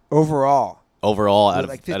 Overall, out of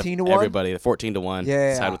like 15 out to of 1? everybody, 14-1.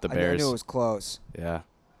 Yeah. Side with the I Bears. knew it was close. Yeah.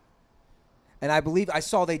 And I believe I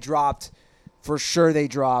saw they dropped, for sure they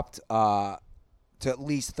dropped to at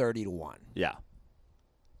least 30-1. Yeah.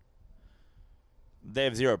 They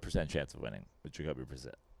have 0% chance of winning with Jacoby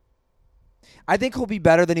Brissett. I think he'll be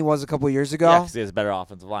better than he was a couple of years ago. Yeah, because he has a better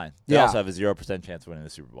offensive line. They Yeah. also have a 0% chance of winning the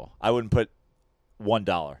Super Bowl. I wouldn't put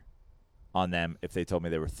 $1 on them if they told me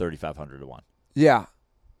they were 3,500 to 1. Yeah.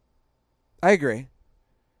 I agree.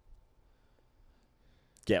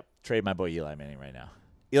 Yep. Trade my boy Eli Manning right now.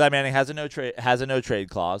 Eli Manning has a no trade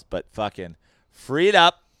clause, but fucking free it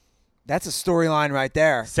up. That's a storyline right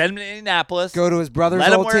there. Send him to Indianapolis. Go to his brother's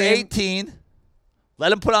Let him old wear team. 18.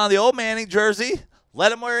 Let him put on the old Manning jersey.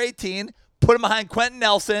 Let him wear 18. Put him behind Quentin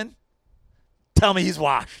Nelson. Tell me he's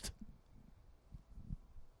washed.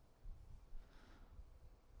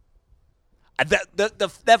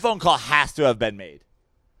 That phone call has to have been made.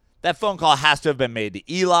 That phone call has to have been made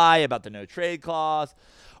to Eli about the no trade clause,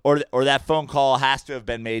 or that phone call has to have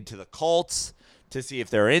been made to the Colts to see if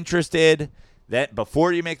they're interested. That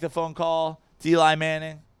before you make the phone call to Eli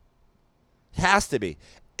Manning, it has to be.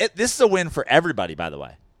 This is a win for everybody, by the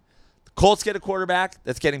way. The Colts get a quarterback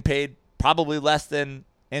that's getting paid probably less than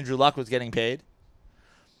Andrew Luck was getting paid.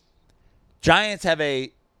 Giants have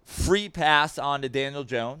a free pass on to Daniel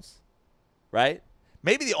Jones, right?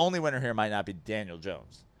 Maybe the only winner here might not be Daniel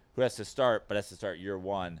Jones, who has to start, but has to start year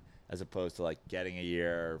one as opposed to like getting a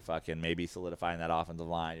year or fucking maybe solidifying that offensive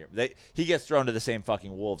line. He gets thrown to the same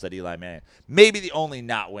fucking wolves that Eli Manning. Maybe the only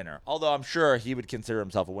not winner, although I'm sure he would consider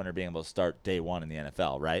himself a winner being able to start day one in the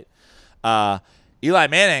NFL, right? Eli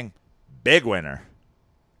Manning, big winner.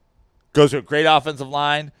 Goes to a great offensive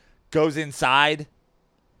line, goes inside,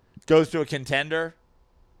 goes to a contender.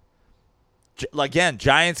 Again,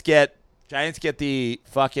 Giants get the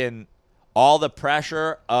fucking all the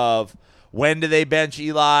pressure of when do they bench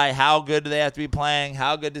Eli? How good do they have to be playing?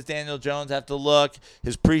 How good does Daniel Jones have to look?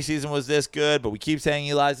 His preseason was this good, but we keep saying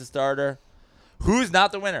Eli's the starter. Who's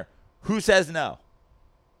not the winner? Who says no?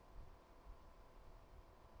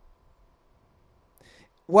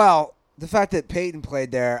 Well, the fact that Peyton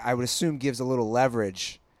played there, I would assume gives a little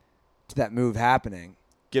leverage to that move happening.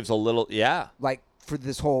 Gives a little, yeah. Like for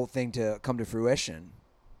this whole thing to come to fruition.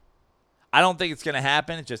 I don't think it's going to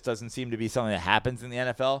happen. It just doesn't seem to be something that happens in the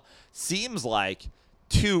NFL. Seems like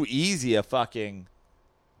too easy a fucking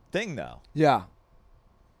thing, though. Yeah.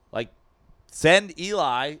 Like, send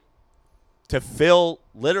Eli to fill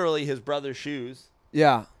literally his brother's shoes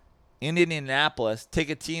Yeah. in Indianapolis, take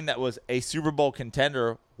a team that was a Super Bowl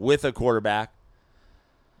contender with a quarterback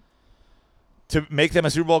to make them a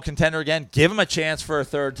Super Bowl contender again, give him a chance for a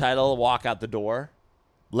third title, walk out the door.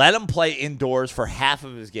 Let him play indoors for half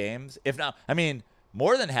of his games. If not, I mean,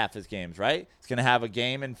 more than half his games, right? He's going to have a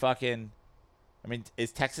game in fucking, I mean,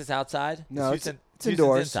 is Texas outside? No, Houston's it's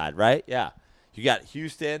indoors. inside, right? Yeah. You got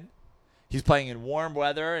Houston. He's playing in warm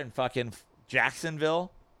weather in fucking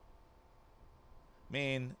Jacksonville. I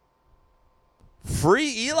mean,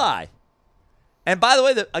 free Eli. And by the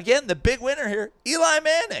way, the big winner here, Eli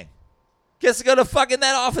Manning. Gets to go to fucking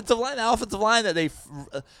that offensive line that they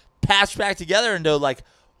patched back together into like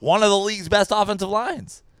one of the league's best offensive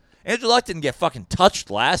lines. Andrew Luck didn't get fucking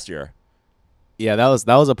touched last year. Yeah, that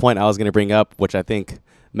was a point I was going to bring up, which I think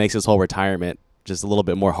makes his whole retirement just a little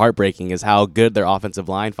bit more heartbreaking, is how good their offensive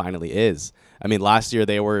line finally is. I mean, last year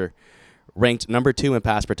they were ranked number 2 in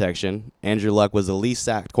pass protection. Andrew Luck was the least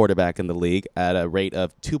sacked quarterback in the league at a rate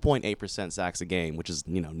of 2.8% sacks a game, which is,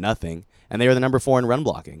 nothing. And they were the number 4 in run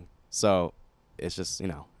blocking. So it's just,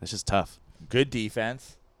 it's just tough. Good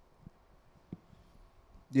defense.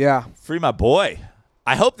 Yeah. Free my boy.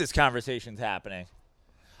 I hope this conversation's happening.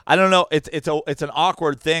 I don't know. It's an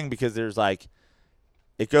awkward thing because there's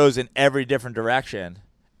it goes in every different direction.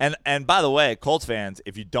 And by the way, Colts fans,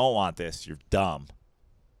 if you don't want this, you're dumb.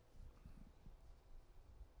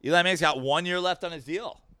 Eli Manning's got 1 year left on his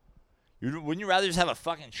deal. Wouldn't you rather just have a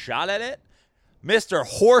fucking shot at it? Mr.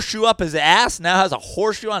 Horseshoe up his ass now has a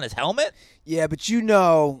horseshoe on his helmet? Yeah, but you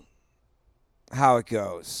know how it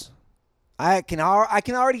goes. I can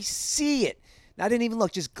already see it. And I didn't even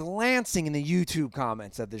look, just glancing in the YouTube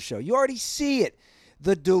comments of the show. You already see it.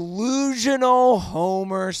 The delusional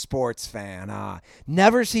Homer sports fan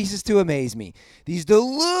never ceases to amaze me. These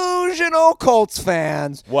delusional Colts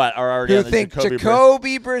fans What are already who on the think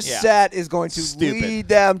Jacoby Brissett is going to lead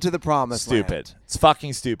them to the promised land. Stupid. It's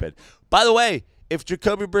fucking stupid. By the way, if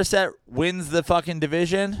Jacoby Brissett wins the fucking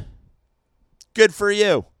division, good for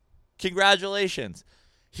you. Congratulations.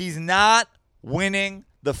 He's not winning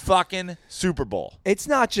the fucking Super Bowl. It's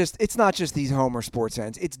not just these Homer sports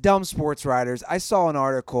fans. It's dumb sports writers. I saw an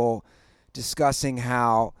article discussing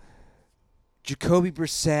how Jacoby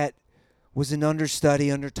Brissett was an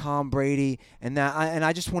understudy under Tom Brady, and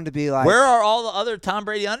I just wanted to be like, where are all the other Tom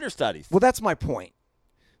Brady understudies? well, that's my point.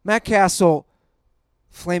 Matt Castle,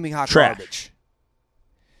 flaming hot Trash. garbage.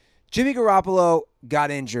 Jimmy Garoppolo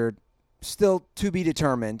got injured, still to be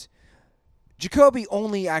determined. Jacoby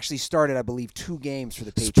only actually started, I believe, 2 games for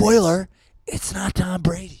the Patriots. Spoiler, it's not Tom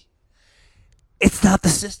Brady. It's not the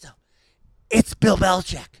system. It's Bill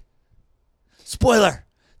Belichick. Spoiler,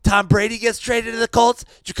 Tom Brady gets traded to the Colts.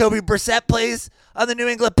 Jacoby Brissett plays on the New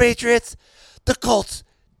England Patriots. The Colts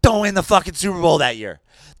don't win the fucking Super Bowl that year.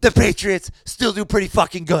 The Patriots still do pretty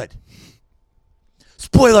fucking good.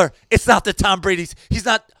 Spoiler, it's not the Tom Brady's. He's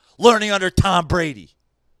not learning under Tom Brady.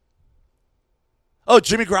 Oh,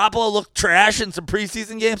 Jimmy Garoppolo looked trash in some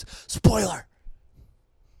preseason games. Spoiler.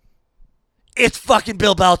 It's fucking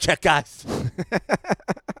Bill Belichick, guys.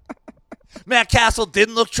 Matt Castle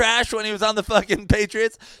didn't look trash when he was on the fucking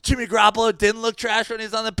Patriots. Jimmy Garoppolo didn't look trash when he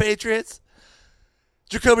was on the Patriots.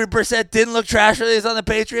 Jacoby Brissett didn't look trash when he was on the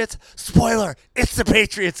Patriots. Spoiler, it's the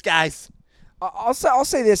Patriots, guys. I'll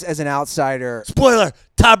say this as an outsider. Spoiler,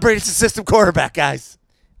 Tom Brady's the system quarterback, guys.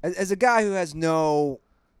 As a guy who has no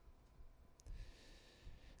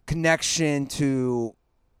connection to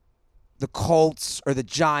the Colts or the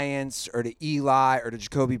Giants or to Eli or to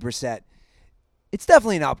Jacoby Brissett, it's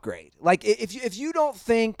definitely an upgrade. Like, if you don't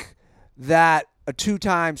think that a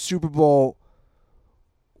 2-time Super Bowl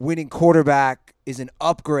winning quarterback is an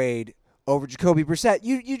upgrade over Jacoby Brissett,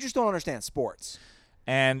 you just don't understand sports.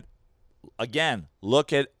 And again,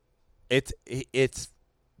 look at it's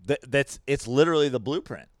literally the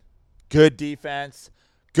blueprint. Good defense,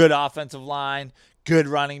 good offensive line, good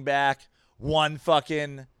running back, one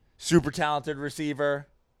fucking super talented receiver,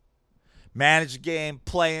 manage the game,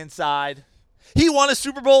 play inside. He won a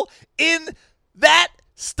Super Bowl in that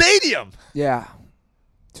stadium. Yeah.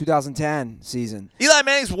 2010 season. Eli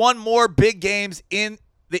Manning's won more big games in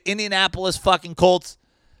the Indianapolis fucking Colts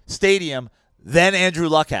stadium than Andrew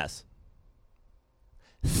Luck has.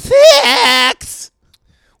 Facts.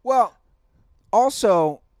 Well,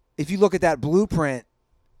 also, if you look at that blueprint,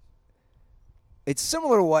 it's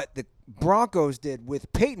similar to what the Broncos did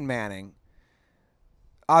with Peyton Manning.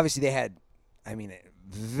 Obviously, they had, a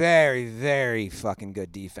very, very fucking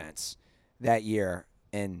good defense that year.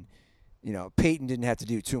 And, Peyton didn't have to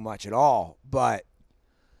do too much at all. But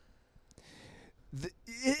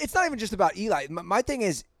it's not even just about Eli. My thing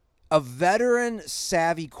is, a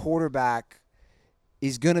veteran-savvy quarterback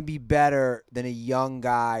is going to be better than a young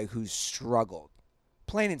guy who's struggled.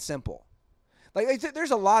 Plain and simple. Like,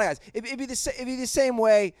 there's a lot of guys. It'd be the same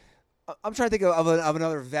way. I'm trying to think of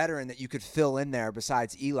another veteran that you could fill in there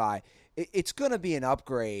besides Eli. It's going to be an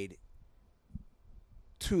upgrade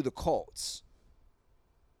to the Colts.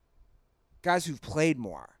 Guys who've played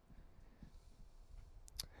more.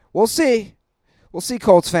 We'll see. We'll see,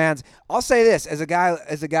 Colts fans. I'll say this as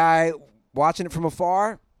a guy watching it from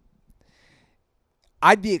afar.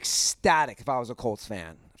 I'd be ecstatic if I was a Colts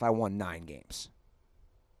fan if I won 9 games.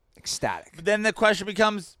 Ecstatic. But then the question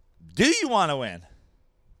becomes, do you want to win?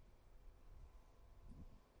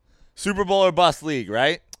 Super Bowl or bust league,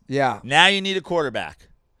 right? Yeah. Now you need a quarterback.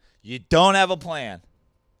 You don't have a plan.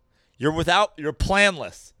 You're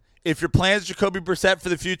planless. If your plan is Jacoby Brissett for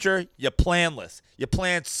the future, you're planless. Your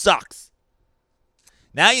plan sucks.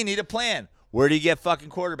 Now you need a plan. Where do you get fucking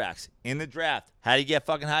quarterbacks? In the draft. How do you get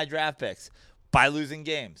fucking high draft picks? By losing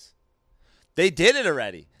games. They did it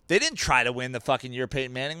already. They didn't try to win the fucking year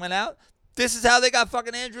Peyton Manning went out. This is how they got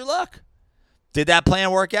fucking Andrew Luck. Did that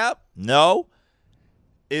plan work out? No.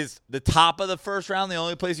 Is the top of the first round the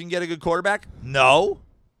only place you can get a good quarterback? No.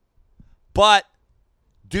 But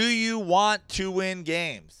do you want to win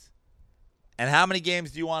games? And how many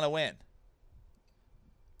games do you want to win?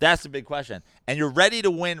 That's the big question. And you're ready to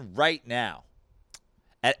win right now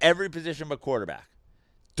at every position but quarterback.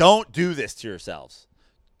 Don't do this to yourselves.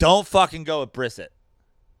 Don't fucking go with Brissett.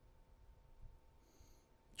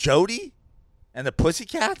 Jody and the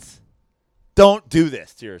Pussycats? Don't do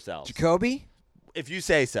this to yourselves. Jacoby? If you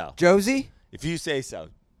say so. Josie? If you say so.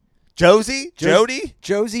 Josie? Jody?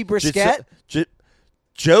 Josie Brisket?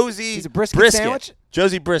 Josie. He's a brisket sandwich?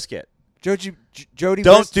 Josie Brisket. Jody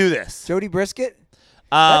Don't do this. Jody Brisket?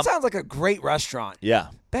 That sounds like a great restaurant. Yeah.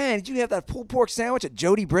 Man, did you have that pulled pork sandwich at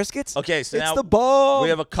Jody Brisket's? Okay, so it's now the bomb. we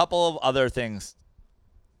have a couple of other things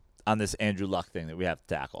on this Andrew Luck thing that we have to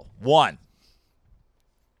tackle. One,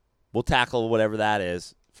 we'll tackle whatever that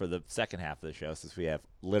is for the second half of the show since we have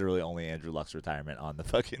literally only Andrew Luck's retirement on the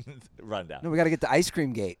fucking rundown. No, we got to get the ice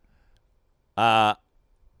cream gate. Does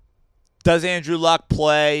Andrew Luck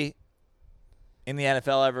play in the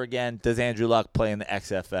NFL ever again? Does Andrew Luck play in the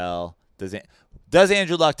XFL? Does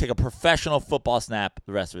Andrew Luck take a professional football snap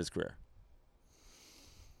the rest of his career?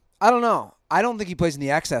 I don't know. I don't think he plays in the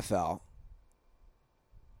XFL.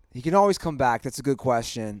 He can always come back. That's a good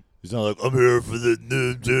question. He's not like, I'm here for the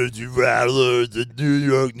New Jersey Rattlers, the New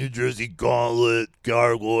York, New Jersey Gauntlet,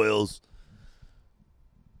 Gargoyles.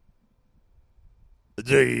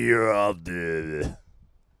 Do your off, dude.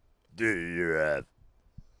 Do your off.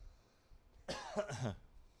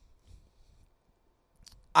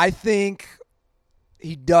 I think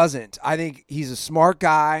he doesn't. I think he's a smart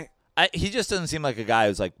guy. He just doesn't seem like a guy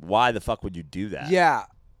who's like, why the fuck would you do that? Yeah.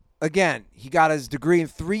 Again, he got his degree in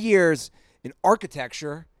 3 years in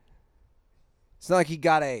architecture. It's not like he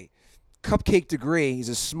got a cupcake degree. He's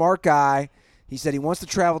a smart guy. He said he wants to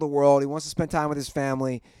travel the world. He wants to spend time with his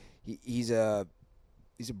family. He's a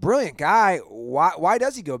brilliant guy. Why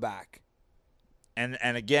does he go back? And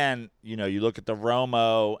again, you know, you look at the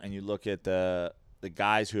Romo and you look at the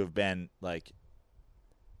guys who have been like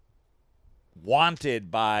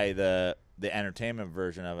wanted by the entertainment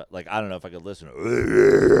version of it. Like, I don't know if I could listen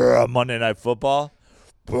to Monday Night Football.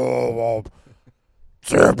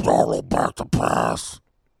 Sam Darnold back to pass.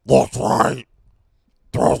 Looks right.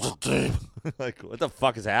 Throws it deep. Like, what the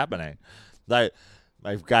fuck is happening? Like,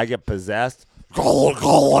 my guy get possessed. Gotta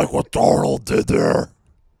like what Darnold did there.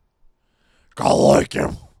 Gotta like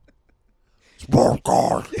him. Smart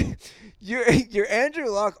guard. Your Andrew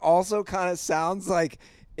Luck also kind of sounds like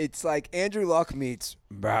it's like Andrew Luck meets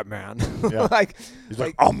Batman. Yeah. He's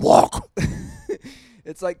like, I'm Luck.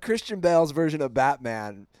 It's like Christian Bale's version of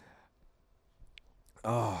Batman.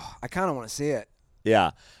 Oh, I kind of want to see it. Yeah.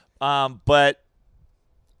 And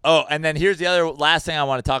then here's the last thing I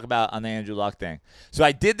want to talk about on the Andrew Luck thing. So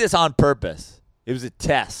I did this on purpose. It was a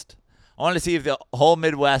test. I wanted to see if the whole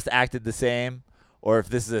Midwest acted the same or if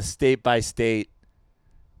this is a state-by-state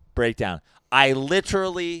breakdown. I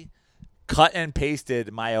literally cut and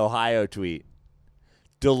pasted my Ohio tweet,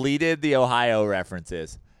 deleted the Ohio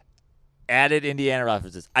references, added Indiana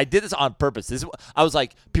references. I did this on purpose. I was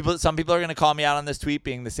like, some people are going to call me out on this tweet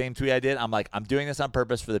being the same tweet I did. I'm like, I'm doing this on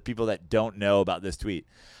purpose for the people that don't know about this tweet.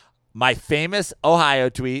 My famous Ohio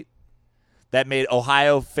tweet that made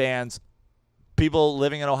Ohio fans, people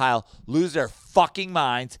living in Ohio, lose their fucking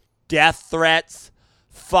minds. Death threats,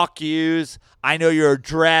 fuck yous, I know your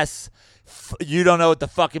address, you don't know what the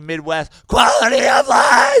fucking Midwest, quality of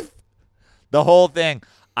life. The whole thing.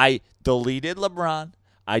 I deleted LeBron.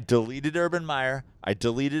 I deleted Urban Meyer. I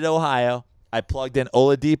deleted Ohio. I plugged in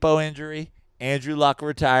Oladipo injury, Andrew Luck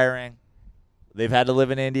retiring. They've had to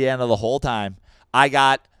live in Indiana the whole time. I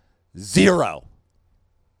got 0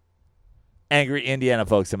 angry Indiana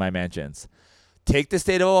folks in my mentions. Take the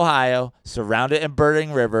state of Ohio, surround it in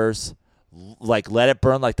burning rivers, like let it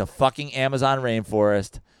burn like the fucking Amazon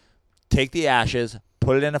rainforest. Take the ashes,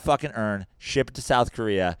 put it in a fucking urn, ship it to South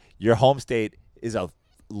Korea. Your home state is a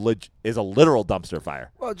literal dumpster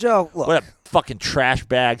fire. Well, Joe, look. What a fucking trash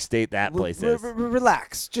bag state that place is.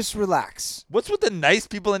 Relax. Just relax. What's with the nice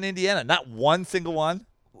people in Indiana? Not one single one?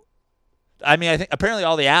 I mean, I think apparently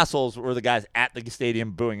all the assholes were the guys at the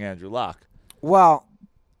stadium booing Andrew Luck. Well,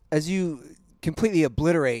 as you completely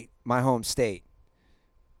obliterate my home state.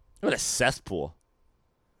 What a cesspool.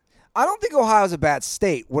 I don't think Ohio's a bad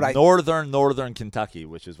state. Northern Kentucky,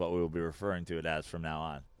 which is what we will be referring to it as from now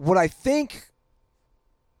on. What I think,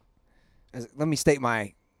 let me state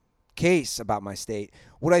my case about my state.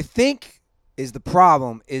 What I think is the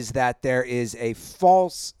problem is that there is a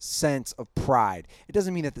false sense of pride. It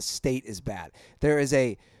doesn't mean that the state is bad. There is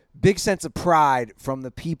a big sense of pride from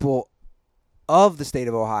the people of the state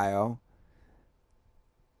of Ohio,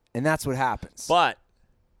 and that's what happens. But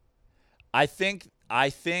I think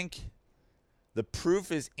the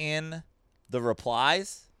proof is in the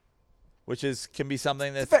replies, which can be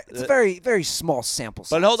something that's it's a very, very small sample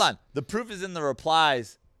size. But hold on. The proof is in the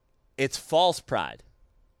replies. It's false pride.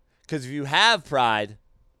 Because if you have pride,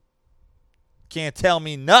 can't tell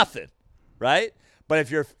me nothing, right? But if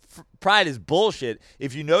your pride is bullshit,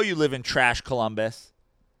 if you know you live in trash Columbus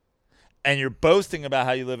and you're boasting about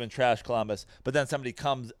how you live in trash Columbus, but then somebody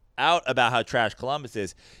comes out about how trash Columbus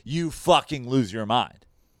is, you fucking lose your mind.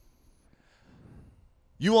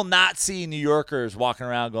 You will not see New Yorkers walking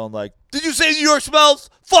around going like, did you say New York smells?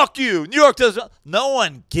 Fuck you. New York doesn't. No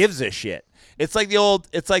one gives a shit. It's like the old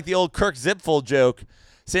Kirk Zipfel joke.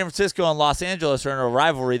 San Francisco and Los Angeles are in a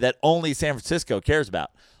rivalry that only San Francisco cares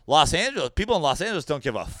about. People in Los Angeles don't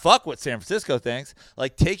give a fuck what San Francisco thinks.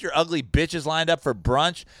 Like, take your ugly bitches lined up for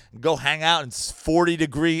brunch and go hang out in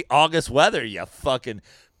 40-degree August weather, you fucking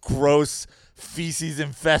gross,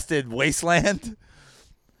 feces-infested wasteland.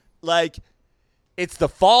 Like, it's the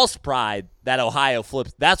false pride that Ohio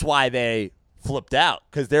flips. That's why they flipped out,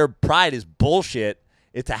 because their pride is bullshit.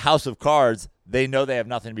 It's a house of cards. They know they have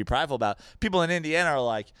nothing to be prideful about. People in Indiana are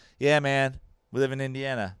like, yeah, man, we live in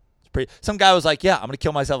Indiana. Some guy was like, yeah, I'm going to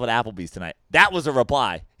kill myself at Applebee's tonight. That was a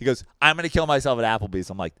reply. He goes, I'm going to kill myself at Applebee's.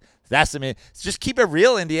 I'm like, that's the man. Just keep it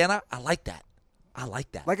real, Indiana. I like that.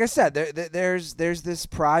 Like I said, there's this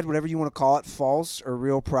pride, whatever you want to call it, false or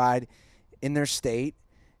real pride in their state.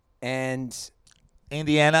 And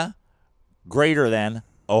Indiana, greater than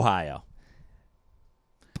Ohio.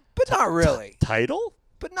 But not really. Title?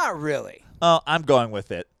 But not really. Oh, I'm going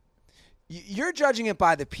with it. You're judging it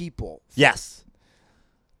by the people. Yes.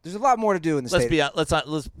 There's a lot more to do in the state.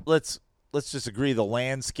 Let's just agree the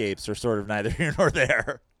landscapes are sort of neither here nor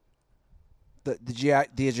there.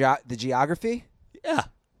 The geography? Yeah.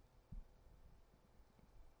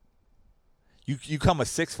 You come with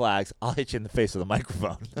Six Flags, I'll hit you in the face with a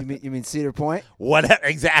microphone. You mean Cedar Point? What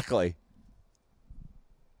exactly?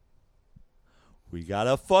 We got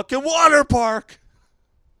a fucking water park.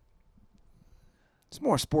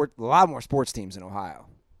 There's a lot more sports teams in Ohio.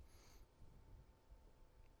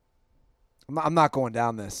 I'm not going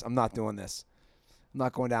down this. I'm not doing this. I'm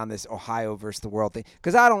not going down this Ohio versus the world thing,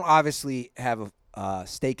 because I don't obviously have a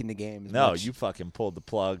stake in the game. You fucking pulled the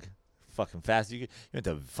plug fucking fast. You went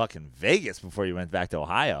to fucking Vegas before you went back to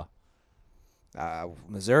Ohio.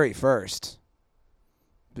 Missouri first.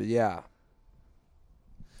 But yeah.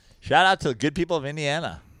 Shout out to the good people of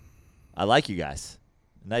Indiana. I like you guys.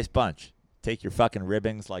 Nice bunch. Take your fucking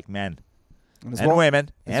ribbings like men. And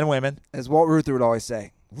women. As Walt Ruther would always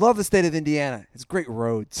say, love the state of Indiana. It's great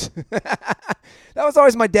roads. That was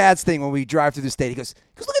always my dad's thing when we drive through the state. He goes,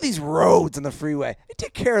 look at these roads on the freeway. They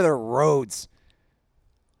take care of their roads.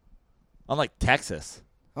 Unlike Texas.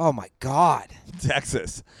 Oh, my God.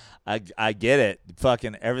 Texas. I get it.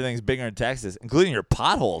 Fucking everything's bigger in Texas, including your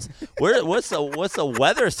potholes. What's the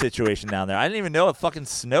weather situation down there? I didn't even know it fucking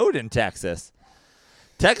snowed in Texas.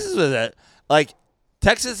 Texas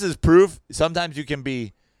is proof sometimes you can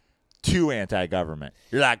be too anti-government.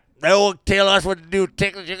 You're like, they won't tell us what to do.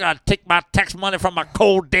 You're going to take my tax money from my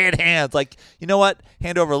cold, dead hands. Like, you know what?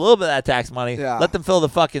 Hand over a little bit of that tax money. Yeah. Let them fill the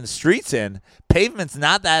fucking streets in. Pavement's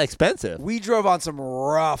not that expensive. We drove on some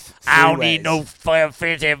rough freeways. I don't need no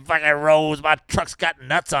fancy fucking roads. My truck's got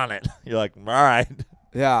nuts on it. You're like, all right.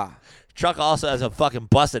 Yeah. Truck also has a fucking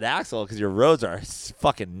busted axle because your roads are a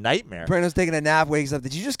fucking nightmare. Brandon's taking a nap, wakes up.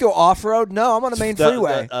 Did you just go off-road? No, I'm on the main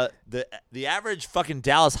freeway. The average fucking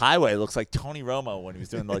Dallas highway looks like Tony Romo when he was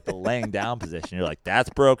doing like the laying down position. You're like, that's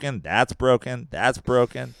broken, that's broken, that's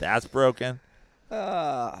broken, that's broken.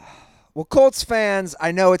 Well, Colts fans,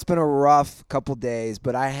 I know it's been a rough couple days,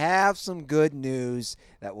 but I have some good news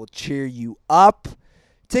that will cheer you up.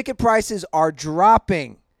 Ticket prices are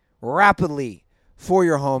dropping rapidly for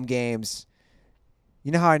your home games.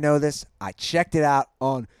 You know how I know this? I checked it out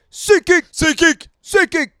on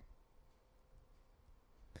SeatGeek.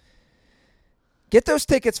 Get those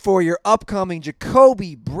tickets for your upcoming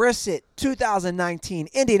Jacoby Brissett 2019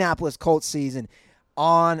 Indianapolis Colts season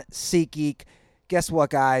on SeatGeek. guess what,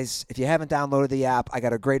 guys? If you haven't downloaded the app, I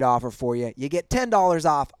got a great offer for you. You get $10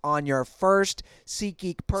 off on your first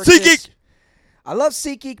SeatGeek purchase. SeatGeek! I love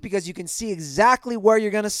SeatGeek because you can see exactly where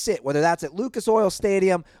you're going to sit, whether that's at Lucas Oil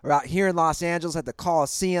Stadium or out here in Los Angeles at the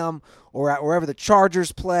Coliseum or at wherever the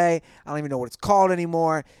Chargers play. I don't even know what it's called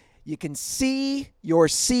anymore. You can see your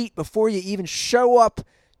seat before you even show up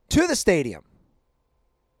to the stadium.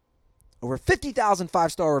 Over 50,000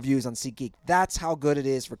 five-star reviews on SeatGeek. That's how good it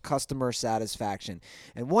is for customer satisfaction.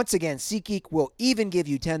 And once again, SeatGeek will even give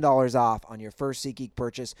you $10 off on your first SeatGeek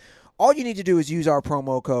purchase. All you need to do is use our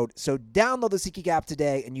promo code. So download the SeatGeek app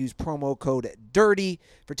today and use promo code DIRTY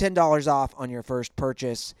for $10 off on your first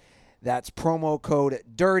purchase. That's promo code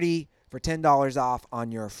DIRTY for $10 off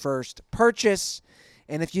on your first purchase.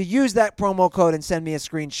 And if you use that promo code and send me a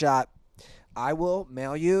screenshot, I will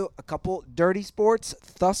mail you a couple Dirty Sports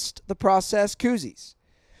Thust the Process koozies.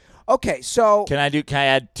 Okay, so Can I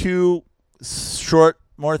add two short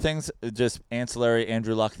more things, just ancillary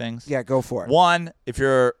Andrew Luck things? yeah, go for it. One, if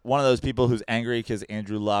you're one of those people who's angry because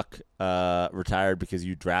Andrew Luck retired because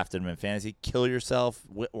you drafted him in fantasy, kill yourself.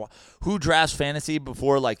 Who drafts fantasy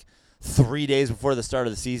before 3 days before the start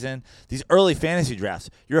of the season? These early fantasy drafts,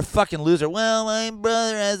 you're a fucking loser. Well, my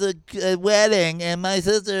brother has a wedding and my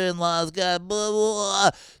sister-in-law's got blah, blah,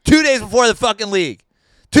 blah. 2 days before the fucking league.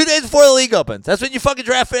 2 days before the league opens. That's when you fucking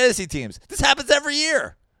draft fantasy teams. This happens every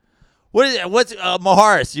year. What's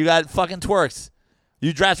Maharis? You got fucking twerks.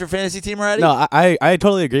 You draft your fantasy team already? No, I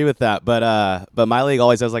totally agree with that. But my league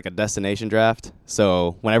always has a destination draft,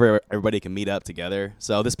 so whenever everybody can meet up together.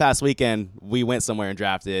 So this past weekend we went somewhere and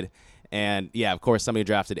drafted, and yeah, of course somebody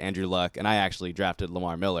drafted Andrew Luck, and I actually drafted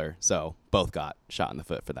Lamar Miller. So both got shot in the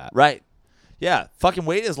foot for that. Right. Yeah. Fucking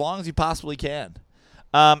wait as long as you possibly can.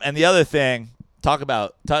 And the other thing, talk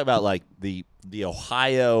about the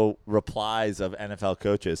Ohio replies of NFL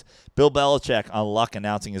coaches. Bill Belichick on Luck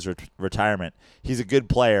announcing his retirement. He's a good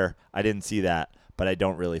player. I didn't see that, but I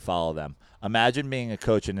don't really follow them. Imagine being a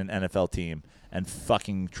coach in an NFL team and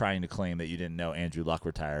fucking trying to claim that you didn't know Andrew Luck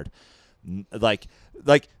retired. Like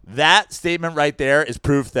that statement right there is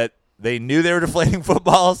proof that they knew they were deflating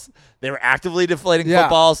footballs. They were actively deflating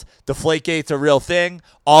footballs. Deflategate's a real thing.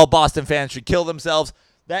 All Boston fans should kill themselves.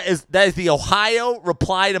 That is the Ohio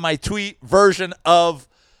reply to my tweet version of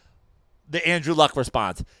the Andrew Luck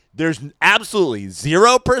response. There's absolutely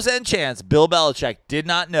 0% chance Bill Belichick did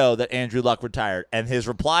not know that Andrew Luck retired. And his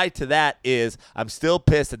reply to that is, I'm still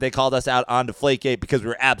pissed that they called us out on Deflategate because we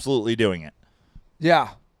were absolutely doing it. Yeah.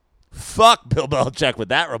 Fuck Bill Belichick with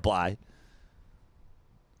that reply.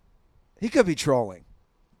 He could be trolling.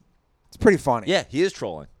 It's pretty funny. Yeah, he is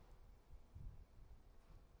trolling.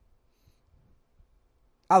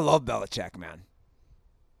 I love Belichick, man.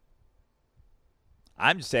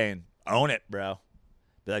 I'm just saying, own it, bro.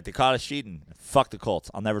 Be like, they caught us cheating. Fuck the Colts.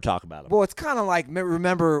 I'll never talk about them. Well, it's kind of like,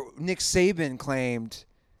 remember Nick Saban claimed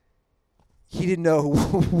he didn't know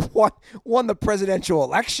who won the presidential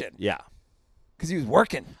election. Yeah. Because he was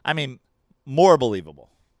working. I mean, more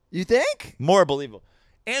believable. You think? More believable.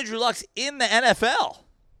 Andrew Luck's in the NFL.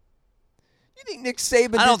 You think Nick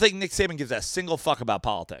Saban... I don't think Nick Saban gives a single fuck about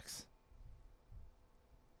politics.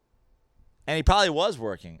 And he probably was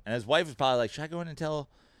working. And his wife was probably like, should I go in and tell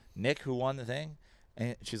Nick who won the thing?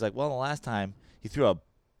 And she's like, well, the last time he threw a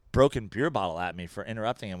broken beer bottle at me for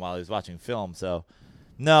interrupting him while he was watching film. So,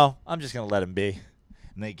 no, I'm just going to let him be.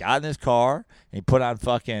 And they got in his car, and he put on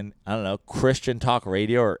fucking, I don't know, Christian talk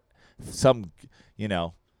radio or some,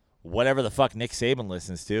 whatever the fuck Nick Saban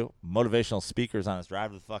listens to. Motivational speakers on his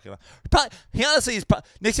drive to the fucking... Nick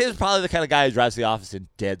Saban's probably the kind of guy who drives to the office in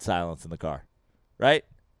dead silence in the car. Right?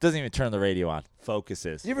 Doesn't even turn the radio on.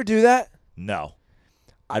 Focuses. You ever do that? No.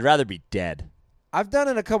 I'd rather be dead. I've done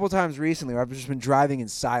it a couple times recently where I've just been driving in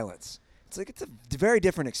silence. It's a very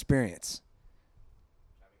different experience.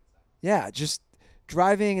 Yeah, just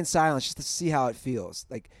driving in silence just to see how it feels.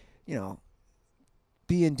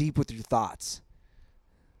 Being deep with your thoughts.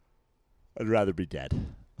 I'd rather be dead.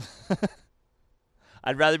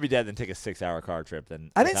 I'd rather be dead than take a 6-hour car trip than...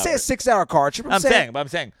 I didn't say a 6-hour car trip. I'm saying.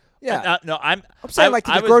 Yeah. I'm saying to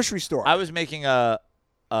the grocery store. I was making a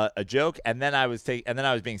joke, and then I was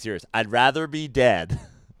being serious. I'd rather be dead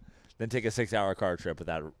than take a 6-hour car trip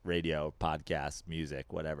without radio, podcast,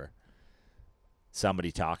 music, whatever.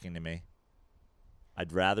 Somebody talking to me.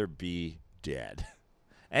 I'd rather be dead.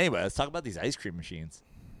 Anyway, let's talk about these ice cream machines.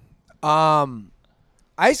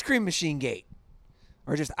 Ice cream machine gate,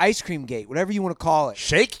 or just ice cream gate, whatever you want to call it.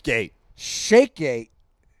 Shake gate.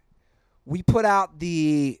 We put out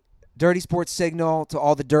the Dirty Sports signal to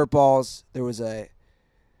all the dirtballs. There was a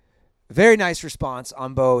very nice response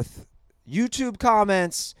on both YouTube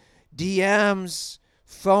comments, DMs,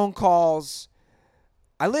 phone calls.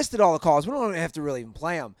 I listed all the calls. We don't have to really even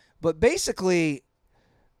play them. But basically,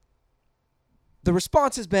 the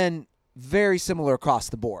response has been very similar across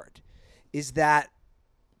the board. Is that,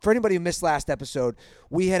 for anybody who missed last episode,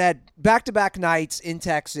 we had back-to-back nights in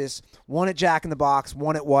Texas, one at Jack in the Box,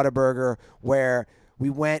 one at Whataburger, where we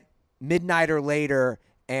went midnight or later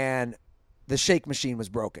and the shake machine was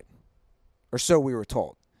broken. Or so we were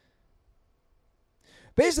told.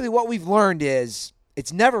 Basically, what we've learned is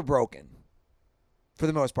it's never broken for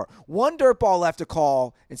the most part. One dirtball left a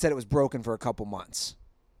call and said it was broken for a couple months.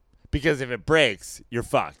 Because if it breaks, you're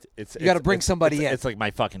fucked. You got to bring somebody in. It's like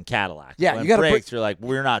my fucking Cadillac. Yeah, when you got to breaks. You're like,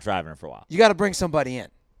 we're not driving it for a while. You got to bring somebody in.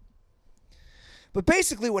 But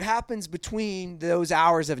basically, what happens between those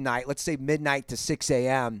hours of night, let's say midnight to 6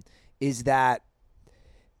 a.m., is that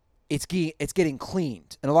it's getting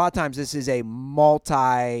cleaned, and a lot of times this is a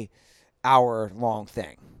multi-hour-long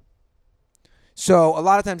thing. So a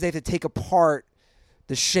lot of times they have to take apart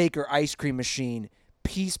the shake or ice cream machine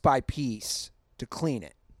piece by piece to clean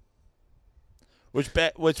it. This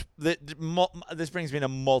brings me to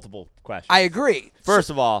multiple questions. I agree. First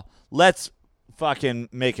of all, let's fucking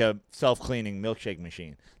make a self-cleaning milkshake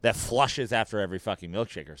machine that flushes after every fucking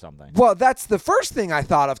milkshake or something. Well, that's the first thing I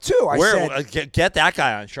thought of, too. I said, get that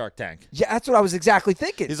guy on Shark Tank. Yeah, that's what I was exactly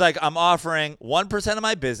thinking. He's like, I'm offering 1% of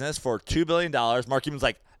my business for $2 billion. Mark Cuban's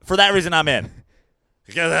like, for that reason, I'm in.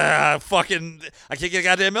 Because I can't get a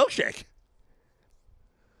goddamn milkshake.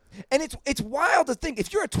 And it's wild to think,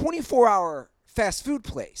 if you're a 24-hour fast food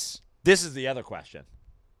place. This is the other question.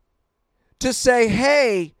 To say,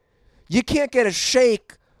 hey, you can't get a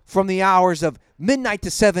shake from the hours of midnight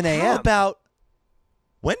to 7 a.m. How about,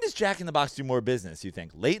 when does Jack in the Box do more business, you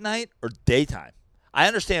think? Late night or daytime? I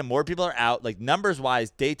understand more people are out. Like,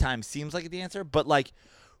 numbers-wise, daytime seems like the answer. But, like,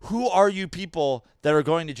 who are you people that are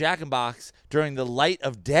going to Jack in the Box during the light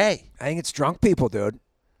of day? I think it's drunk people, dude.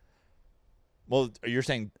 Well, you're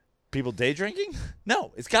saying people day drinking?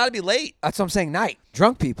 No, it's got to be late. That's what I'm saying, night.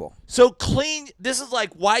 Drunk people. So clean. This is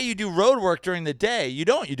like why you do road work during the day. You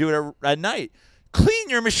don't. You do it at night. Clean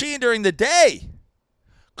your machine during the day.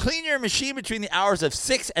 Clean your machine between the hours of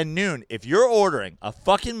 6 and noon. If you're ordering a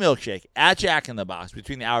fucking milkshake at Jack in the Box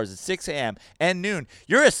between the hours of 6 a.m. and noon,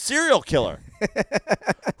 you're a serial killer.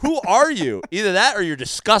 Who are you? Either that or you're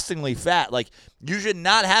disgustingly fat. Like, you should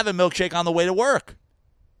not have a milkshake on the way to work.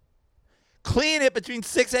 Clean it between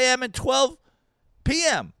 6 a.m. and 12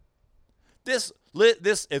 p.m. It's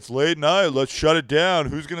late night. Let's shut it down.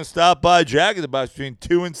 Who's going to stop by Jack in the Box between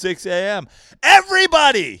 2 and 6 a.m.?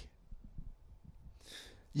 Everybody!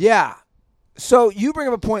 Yeah. So you bring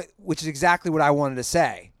up a point, which is exactly what I wanted to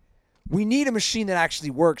say. We need a machine that actually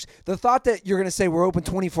works. The thought that you're going to say we're open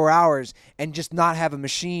 24 hours and just not have a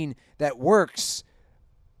machine that works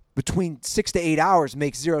between 6 to 8 hours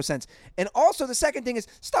makes zero sense. And also the second thing is,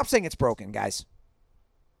 stop saying it's broken, guys.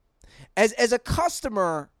 As a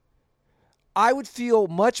customer, I would feel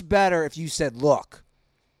much better if you said, look,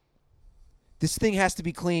 this thing has to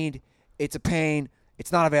be cleaned. It's a pain.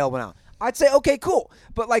 It's not available now. I'd say, okay, cool.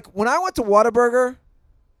 But like when I went to Whataburger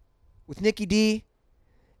with Nikki D,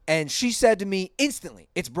 and she said to me instantly,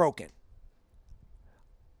 it's broken.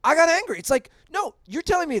 I got angry. It's like, no, you're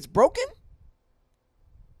telling me it's broken?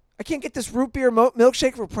 I can't get this root beer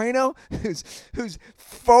milkshake for Prano who's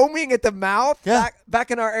foaming at the mouth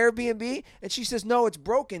back in our Airbnb, and she says, no, it's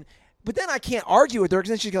broken. But then I can't argue with her because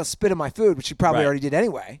then she's going to spit in my food, which she probably already did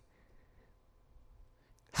anyway.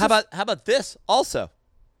 How about this also?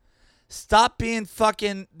 Stop being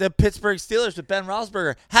fucking the Pittsburgh Steelers with Ben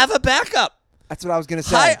Roethlisberger. Have a backup. That's what I was going to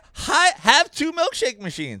say. Have two milkshake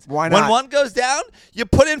machines. Why not? When one goes down, you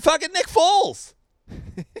put in fucking Nick Foles.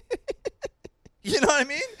 You know what I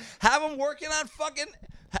mean? Have them working on fucking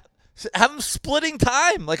 – have them splitting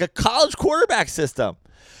time like a college quarterback system.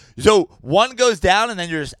 So one goes down and then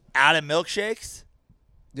you're just out of milkshakes?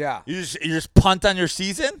 Yeah. You just punt on your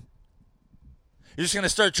season? You're just going to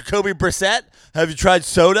start Jacoby Brissett? Have you tried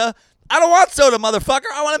soda? I don't want soda,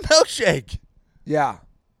 motherfucker. I want a milkshake. Yeah.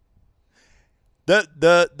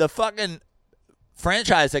 The fucking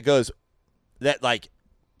franchise that like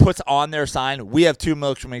puts on their sign, we have two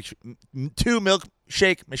milkshake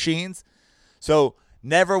machines, so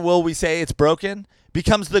never will we say it's broken,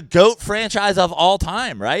 becomes the GOAT franchise of all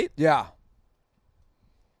time, right? Yeah.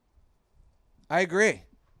 I agree.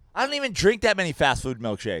 I don't even drink that many fast food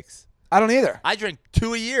milkshakes. I don't either. I drink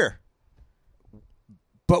 2 a year.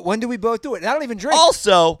 But when do we both do it? I don't even drink.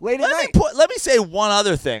 Also, late at night. Let me say one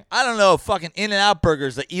other thing. I don't know if fucking In-N-Out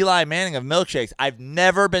Burger's the Eli Manning of milkshakes. I've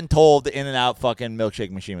never been told the In-N-Out fucking milkshake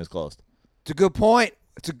machine was closed. It's a good point.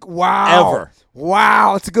 Wow. Ever.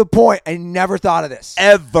 Wow, it's a good point. I never thought of this.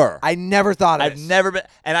 Ever. I never thought of I've this. never been,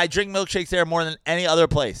 and I drink milkshakes there more than any other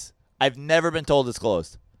place. I've never been told it's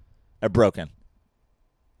closed or broken.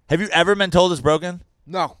 Have you ever been told it's broken?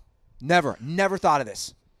 No, never. Never thought of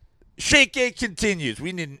this. ShakeGate continues.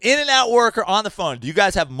 We need an In-N-Out worker on the phone. Do you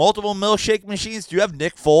guys have multiple milkshake machines? Do you have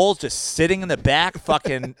Nick Foles just sitting in the back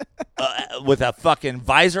fucking with a fucking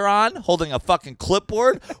visor on, holding a fucking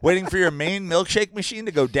clipboard, waiting for your main milkshake machine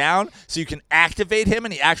to go down so you can activate him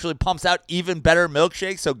and he actually pumps out even better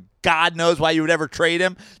milkshakes, so God knows why you would ever trade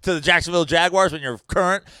him to the Jacksonville Jaguars when your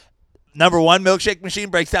current number one milkshake machine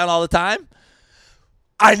breaks down all the time?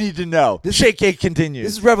 I need to know. ShakeGate continues.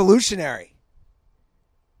 This is revolutionary.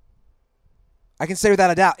 I can say without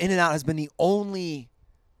a doubt, In-N-Out has been the only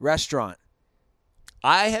restaurant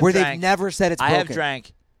where they've never said it's broken. I have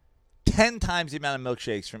drank 10 times the amount of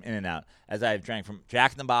milkshakes from In-N-Out as I have drank from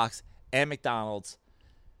Jack in the Box and McDonald's.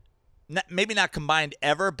 Maybe not combined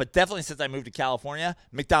ever, but definitely since I moved to California,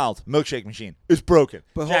 McDonald's milkshake machine is broken.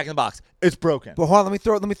 Jack in the Box, it's broken. But hold on, let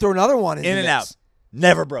me throw another one in the mix. In-N-Out,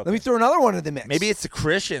 never broken. Let me throw another one in the mix. Maybe it's the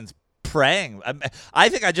Christians praying. I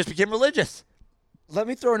think I just became religious. Let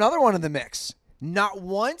me throw another one in the mix. Not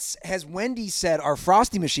once has Wendy's said our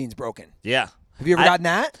Frosty machine's broken. Yeah. Have you ever gotten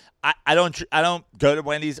that? I don't go to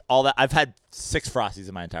Wendy's all that. I've had 6 Frosties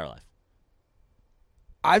in my entire life.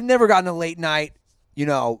 I've never gotten a late night,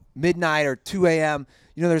 midnight or 2 a.m.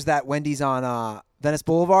 There's that Wendy's on Venice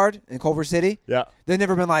Boulevard in Culver City. Yeah. They've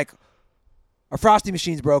never been like, our Frosty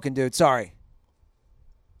machine's broken, dude. Sorry.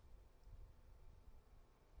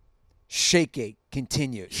 ShakeGate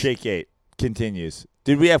continues. ShakeGate continues.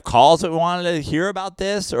 Did we have calls that we wanted to hear about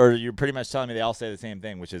this, or you're pretty much telling me they all say the same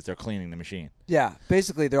thing, which is they're cleaning the machine? Yeah,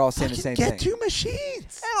 basically they're all saying the same thing. Get 2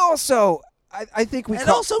 machines. And also, I think we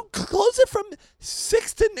also close it from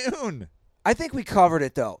 6 to noon. I think we covered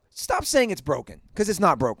it though. Stop saying it's broken because it's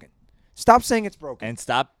not broken. Stop saying it's broken. And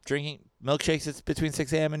stop drinking milkshakes. It's between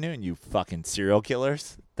 6 a.m. and noon. You fucking serial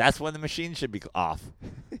killers. That's when the machine should be off.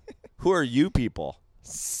 Who are you people?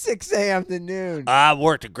 6 a.m. to noon. I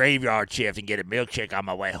worked a graveyard shift and get a milkshake on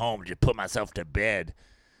my way home to put myself to bed.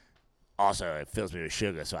 Also, it fills me with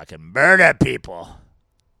sugar so I can murder people.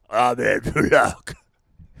 I'm in for luck.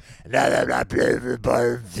 Now that I'm not playing for the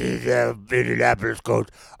bar in Indianapolis, coach,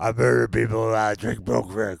 I murder people and I drink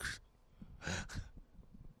milkshakes.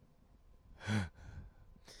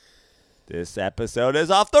 This episode is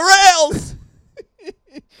off the rails.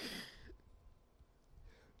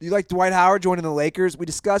 You like Dwight Howard joining the Lakers? We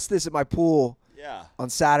discussed this at my pool on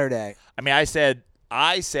Saturday. I mean, I said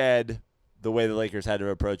the way the Lakers had to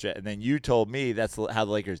approach it, and then you told me that's how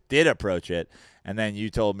the Lakers did approach it, and then you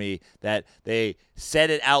told me that they said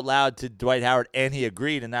it out loud to Dwight Howard, and he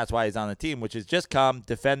agreed, and that's why he's on the team, which is just come,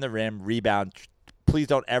 defend the rim, rebound. Please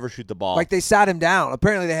don't ever shoot the ball. Like they sat him down.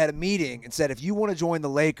 Apparently they had a meeting and said, if you want to join the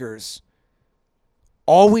Lakers,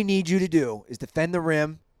 all we need you to do is defend the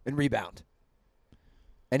rim and rebound.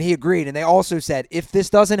 And he agreed. And they also said, if this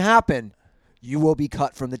doesn't happen, you will be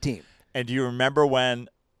cut from the team. And do you remember why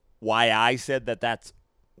I said that's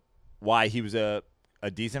why he was a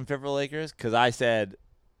decent fit for the Lakers? Because I said,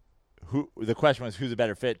 the question was, who's a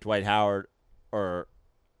better fit, Dwight Howard or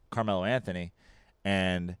Carmelo Anthony?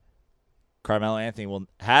 And Carmelo Anthony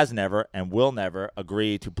has never and will never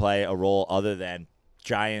agree to play a role other than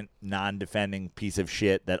giant, non-defending piece of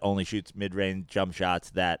shit that only shoots mid-range jump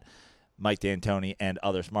shots that Mike D'Antoni and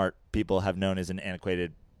other smart people have known as an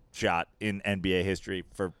antiquated shot in NBA history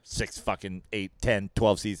for 6 fucking 8, 10,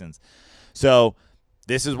 12 seasons. So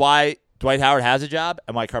this is why Dwight Howard has a job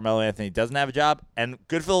and why Carmelo Anthony doesn't have a job. And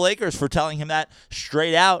good for the Lakers for telling him that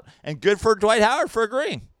straight out, and good for Dwight Howard for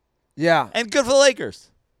agreeing. Yeah. And good for the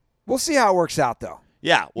Lakers. We'll see how it works out, though.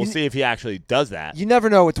 Yeah, we'll see if he actually does that. You never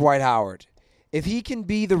know with Dwight Howard. If he can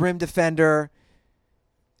be the rim defender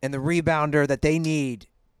and the rebounder that they need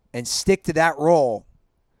and stick to that role,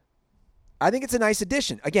 I think it's a nice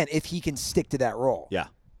addition. Again, if he can stick to that role. Yeah.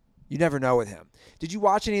 You never know with him. Did you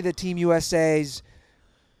watch any of the Team USA's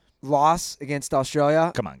loss against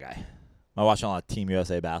Australia? Come on, guy. I'm watching a lot of Team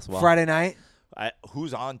USA basketball. Friday night?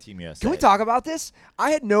 Who's on Team USA? Can we talk about this?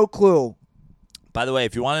 I had no clue. By the way,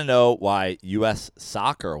 if you want to know why U.S.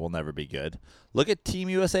 soccer will never be good, look at Team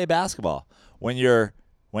USA basketball.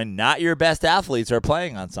 When not your best athletes are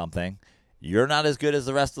playing on something, you're not as good as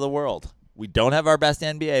the rest of the world. We don't have our best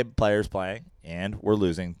NBA players playing, and we're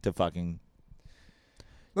losing to fucking...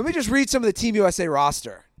 Let me just read some of the Team USA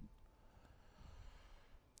roster.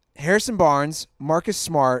 Harrison Barnes, Marcus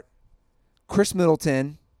Smart, Chris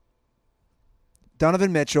Middleton,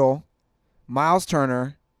 Donovan Mitchell, Miles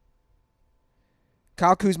Turner,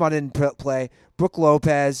 Kyle Kuzma didn't play. Brooke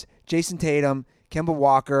Lopez, Jason Tatum, Kemba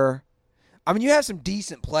Walker. I mean, you have some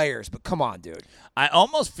decent players, but come on, dude. I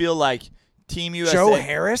almost feel like Team USA. Joe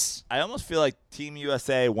Harris. I almost feel like Team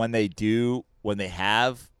USA when they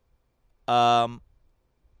have a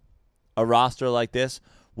roster like this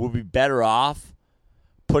will be better off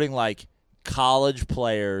putting like college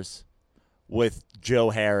players with Joe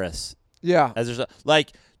Harris. Yeah.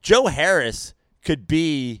 Like Joe Harris could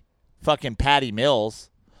be fucking Patty Mills.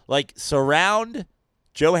 Like surround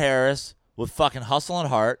Joe Harris with fucking hustle and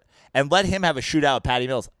heart and let him have a shootout with Patty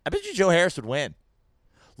Mills. I bet you Joe Harris would win.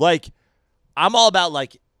 Like I'm all about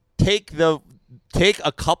like take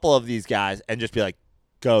a couple of these guys and just be like,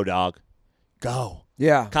 go dog, go.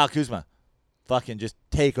 Yeah. Kyle Kuzma, fucking just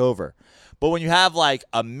take over. But when you have like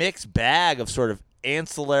a mixed bag of sort of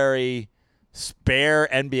ancillary spare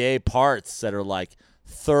NBA parts that are like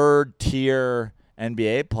third tier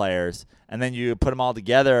NBA players, and then you put them all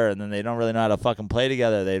together, and then they don't really know how to fucking play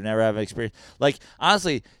together. They've never have experience. Like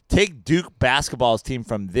honestly, take Duke basketball's team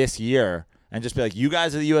from this year and just be like, you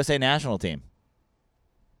guys are the USA national team.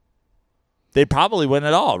 They'd probably win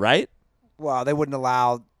it all, right? Well, they wouldn't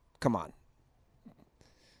allow. Come on.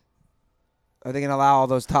 Are they going to allow all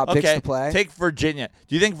those top picks to play? Take Virginia.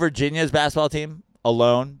 Do you think Virginia's basketball team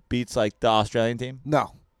alone beats like the Australian team?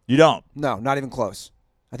 No. You don't? No, not even close.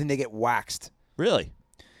 I think they get waxed. Really?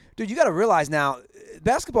 Dude, you got to realize now,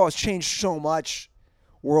 basketball has changed so much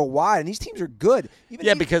worldwide, and these teams are good.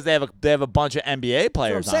 Because they have a bunch of NBA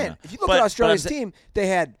players. That's what I'm saying. on them. If you look at Australia's team, they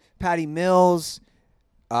had Patty Mills,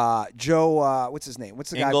 Joe. What's his name?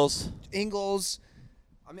 What's the Ingles. guy? Ingles.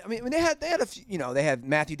 I mean, they had a few, they had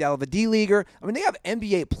Matthew Dellavedova, D-leaguer. I mean, they have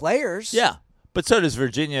NBA players. Yeah, but so does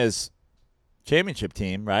Virginia's championship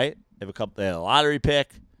team, right? They have a lottery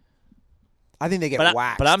pick. I think they get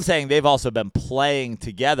waxed. But I'm saying they've also been playing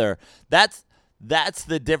together. That's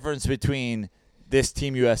the difference between this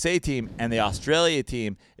Team USA team and the Australia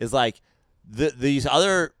team is like these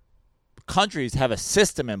other countries have a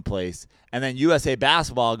system in place, and then USA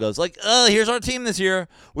basketball goes like, here's our team this year.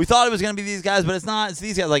 We thought it was going to be these guys, but it's not. It's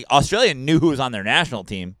these guys. Like Australia knew who was on their national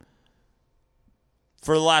team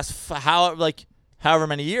for the last however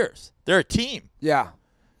many years. They're a team. Yeah.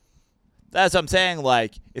 That's what I'm saying.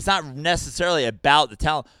 Like, it's not necessarily about the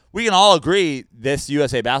talent. We can all agree this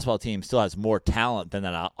USA basketball team still has more talent than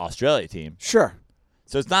that Australia team. Sure.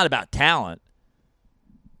 So it's not about talent.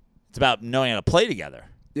 It's about knowing how to play together.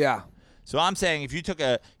 Yeah. So I'm saying if you took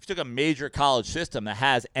a major college system that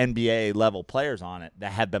has NBA level players on it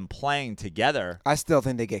that have been playing together, I still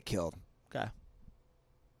think they get killed. okay.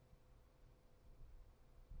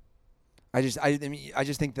 I just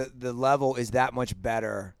think that the level is that much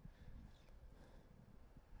better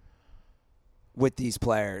with these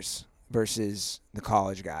players versus the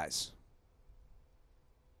college guys.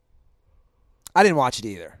 I didn't watch it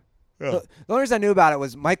either. Yeah. The only reason I knew about it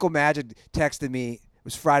was Michael Magic texted me. It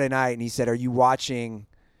was Friday night, and he said, "Are you watching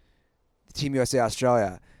Team USA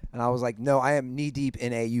Australia?" And I was like, "No, I am knee-deep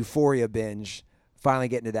in a Euphoria binge, finally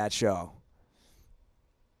getting to that show."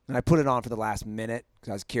 And I put it on for the last minute because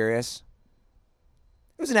I was curious.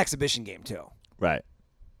 It was an exhibition game, too. Right.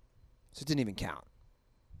 So it didn't even count.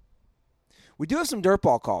 We do have some dirt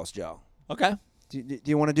ball calls, Joe. Okay. Do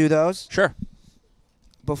you want to do those? Sure.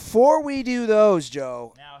 Before we do those,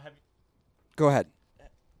 Joe, go ahead.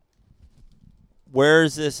 Where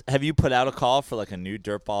is this? Have you put out a call for like a new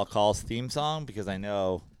Dirtball Calls theme song? Because I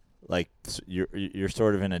know, like, you're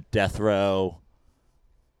sort of in a death row,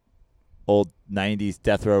 old '90s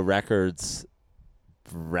death row records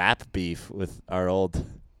rap beef with our old.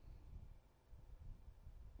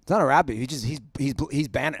 It's not a rap beef. He's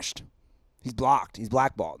banished. He's blocked. He's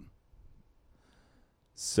blackballed.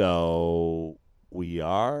 So we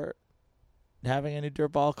are having a new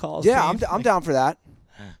Dirtball Calls. Yeah, theme? I'm down for that.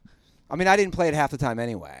 I mean, I didn't play it half the time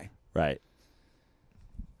anyway. Right.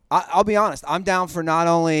 I'll be honest. I'm down for not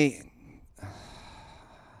only –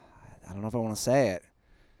 I don't know if I want to say it.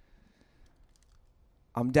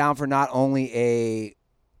 I'm down for not only a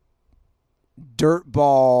dirt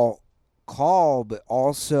ball call, but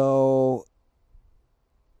also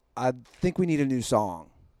I think we need a new song.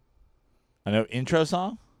 A new intro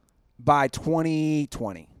song? By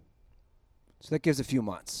 2020. So that gives a few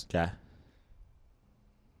months. Okay.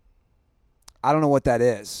 I don't know what that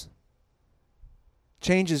is.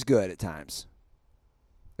 Change is good at times.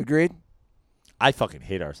 Agreed? I fucking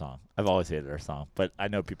hate our song. I've always hated our song, but I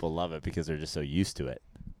know people love it because they're just so used to it.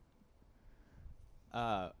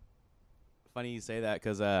 Funny you say that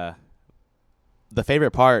because the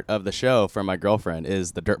favorite part of the show for my girlfriend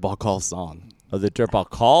is the Dirtball Calls song. Oh, the Dirtball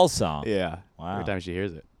Calls song. Yeah. Wow. Every time she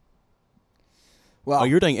hears it. Well, Oh,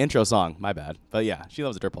 you're doing intro song. My bad. But yeah, she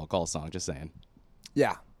loves a Dirtball Call song. Just saying.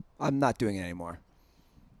 yeah, I'm not doing it anymore.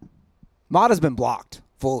 Mata's been blocked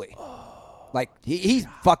fully. Like he's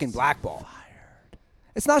fucking blackballed.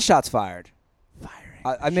 It's not shots fired.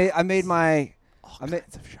 I made my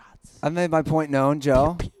point known,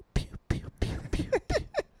 Joe.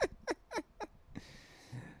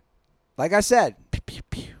 Like I said,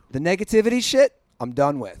 the negativity shit, I'm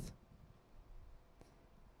done with.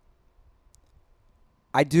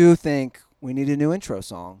 I do think we need a new intro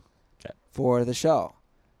song for the show.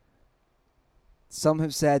 Some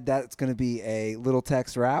have said that it's going to be a Little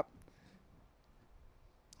Tex rap.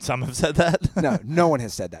 Some have said that. No one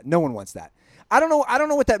has said that. No one wants that. I don't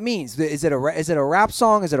know what that means. Is it a rap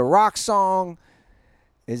song? Is it a rock song?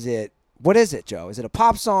 What is it, Joe? Is it a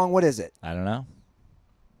pop song? What is it? I don't know.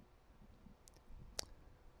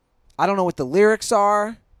 I don't know what the lyrics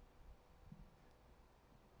are.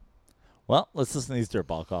 Well, let's listen to these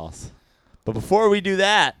Dirtball Calls. But before we do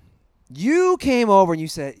that, You came over and you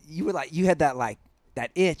said you had that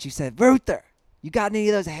itch. You said, Ruther, you got any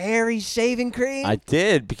of those Harry shaving cream? I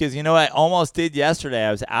did, because you know what I almost did yesterday?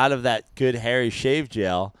 I was out of that good Harry shave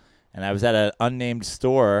gel, and I was at an unnamed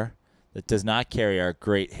store that does not carry our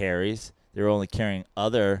great Harrys. They were only carrying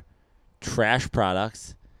other trash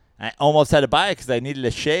products. I almost had to buy it because I needed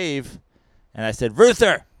a shave, and I said,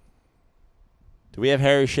 Ruther, do we have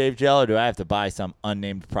Harry shave gel, or do I have to buy some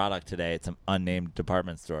unnamed product today at some unnamed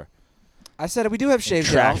department store? I said we do have shave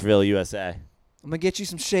in gel. Trashville, USA. I'm going to get you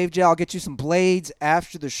some shave gel. I'll get you some blades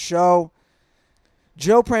after the show.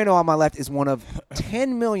 Joe Prano on my left is one of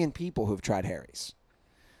 10 million people who have tried Harry's.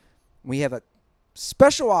 We have a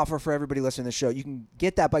special offer for everybody listening to the show. You can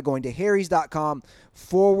get that by going to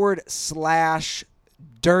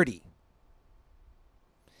harrys.com/dirty.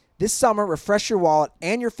 This summer, refresh your wallet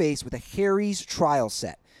and your face with a Harry's trial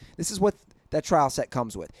set. This is what that trial set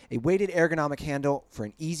comes with: a weighted ergonomic handle for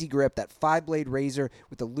an easy grip, that 5-blade razor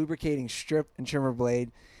with a lubricating strip and trimmer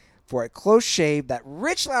blade for a close shave, that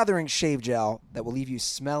rich lathering shave gel that will leave you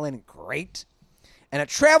smelling great, and a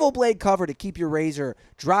travel blade cover to keep your razor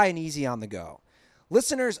dry and easy on the go.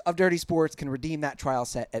 Listeners of Dirty Sports can redeem that trial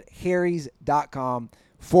set at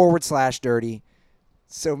harrys.com/dirty.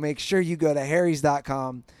 So make sure you go to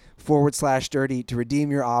harrys.com/dirty to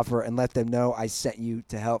redeem your offer and let them know I sent you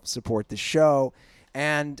to help support the show.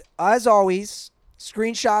 And as always,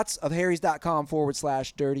 screenshots of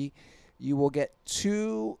harrys.com/dirty. You will get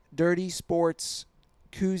 2 Dirty Sports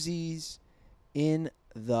koozies in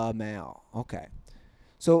the mail. Okay.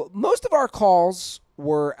 So most of our calls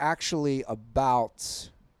were actually about...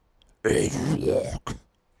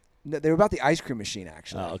 They were about the ice cream machine,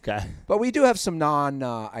 actually. Oh, okay. But we do have some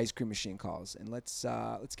non-ice cream machine calls, and let's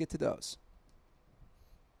get to those.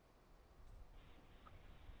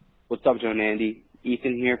 What's up, Joe and Andy?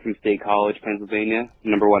 Ethan here from State College, Pennsylvania,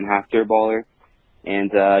 #1 half dirt baller.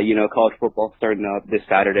 And, college football starting up this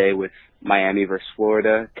Saturday with Miami versus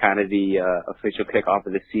Florida, kind of the official kickoff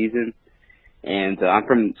of the season. And I'm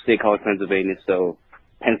from State College, Pennsylvania, so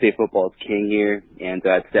Penn State football is king here, and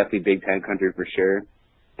it's definitely Big Ten country for sure.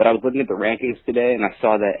 But I was looking at the rankings today, and I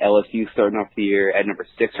saw that LSU starting off the year at number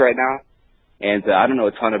 6 right now. And I don't know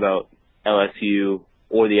a ton about LSU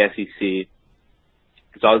or the SEC.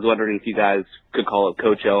 So I was wondering if you guys could call up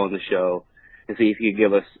Coach L on the show and see if he could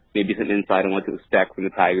give us maybe some insight on what to expect from the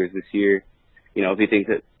Tigers this year. You know, if he thinks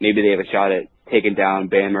that maybe they have a shot at taking down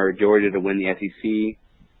Bama or Georgia to win the SEC,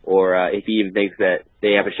 or if he even thinks that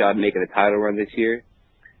they have a shot at making a title run this year.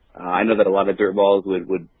 I know that a lot of dirtballs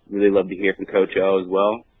would really love to hear from Coach O as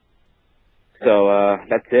well. So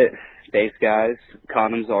that's it. Thanks, guys.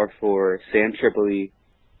 Condoms are for Sam Tripoli,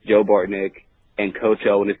 Joe Bartnick, and Coach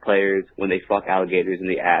O and his players when they fuck alligators in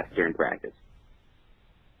the ass during practice.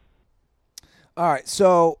 All right,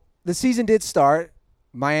 so the season did start.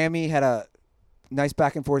 Miami had a nice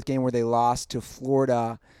back-and-forth game where they lost to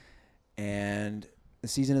Florida, and the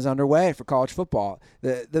season is underway for college football.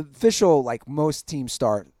 The official, like most teams,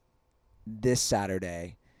 start this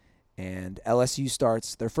Saturday, and LSU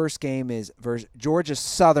starts. Their first game is versus Georgia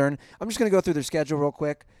Southern. I'm just going to go through their schedule real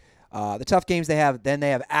quick. The tough games they have, then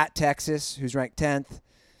they have at Texas, who's ranked 10th.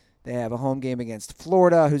 They have a home game against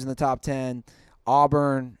Florida, who's in the top 10.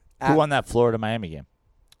 Auburn. Who won that Florida-Miami game?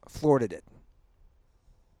 Florida did.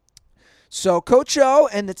 So Coach O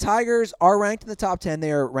and the Tigers are ranked in the top 10.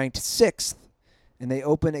 They are ranked 6th, and they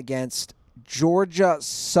open against Georgia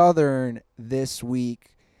Southern this week.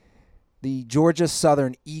 The Georgia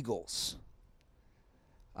Southern Eagles.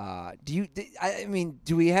 Do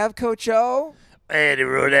we have Coach O? Andy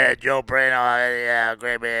Roulette, Joe Brano,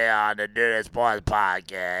 great man on the Dirty Sports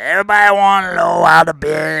Podcast. Everybody want to know how the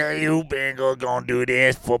BYU Bengals going to do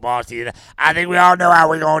this football season. I think we all know how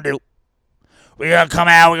we're going to do. We're going to come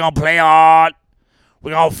out, we're going to play hard,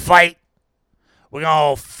 we're going to fight, we're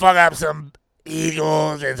going to fuck up some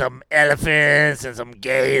eagles and some elephants and some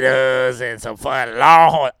gators and some fucking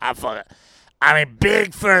longhorns.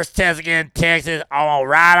 Big first test against Texas. I'm going to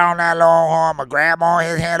ride on that Longhorn. I'm going to grab on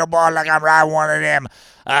his handlebar like I'm riding one of them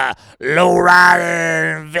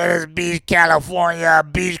low-riding Venice Beach, California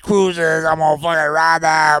beach cruisers. I'm going to fucking ride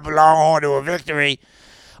that Longhorn to a victory.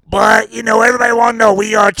 But, everybody want to know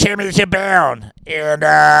we are championship bound. And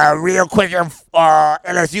real quick,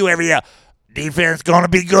 LSU every year. Defense going to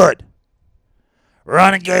be good.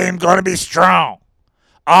 Running game going to be strong.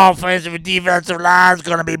 Offensive and defensive line is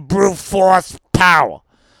going to be brute force power.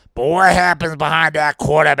 But what happens behind that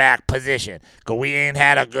quarterback position? Because we ain't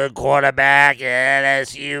had a good quarterback at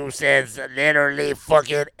LSU since literally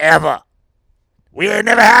fucking ever. We ain't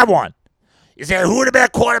never had one. You say, who the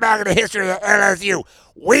best quarterback in the history of LSU?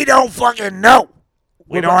 We don't fucking know.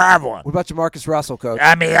 We don't have one. What about Jamarcus Russell, Coach?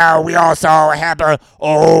 We all saw what happened.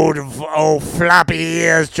 Old floppy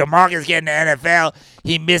ears. Jamarcus getting the NFL.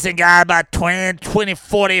 He missing guys by 20,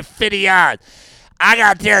 40, 50 yards. I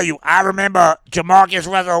got to tell you, I remember Jamarcus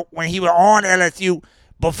Russell when he was on LSU.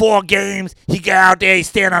 Before games, he got out there, he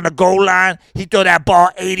stand on the goal line. He throw that ball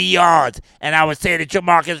 80 yards. And I would say to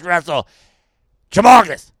Jamarcus Russell,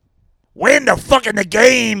 Jamarcus, win the fucking the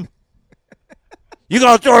game. You're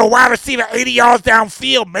going to throw the wide receiver 80 yards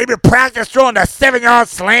downfield. Maybe practice throwing the 7-yard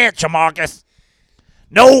slant, Jamarcus.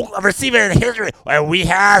 No receiver in history. Well, we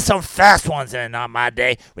had some fast ones in my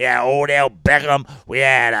day. We had Odell Beckham. We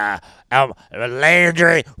had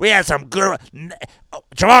Landry. We had some good.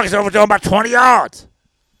 Jamarcus overthrown by 20 yards.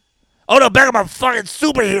 Odell Beckham a fucking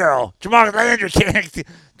superhero. Jamarcus Landry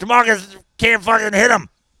can't fucking hit him.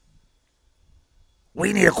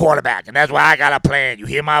 We need a quarterback, and that's why I got a plan. You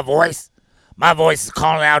hear my voice? My voice is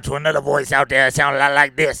calling out to another voice out there that sounds a lot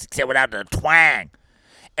like this, except without the twang.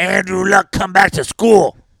 Andrew Luck, come back to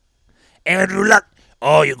school. Andrew Luck,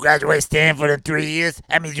 you graduate Stanford in 3 years?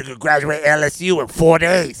 That means you could graduate LSU in 4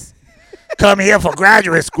 days. Come here for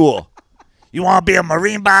graduate school. You want to be a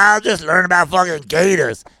marine biologist? Learn about fucking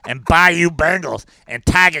gators and Bayou Bengals and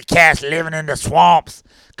tiger cats living in the swamps.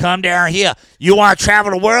 Come down here. You want to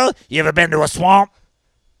travel the world? You ever been to a swamp?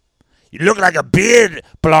 You look like a beard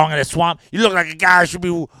belonging in the swamp. You look like a guy who should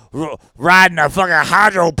be riding a fucking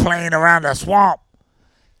hydroplane around the swamp.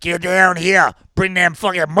 Get down here. Bring them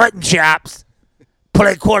fucking mutton chops.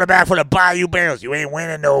 Play quarterback for the Bayou Bengals. You ain't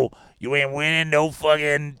winning no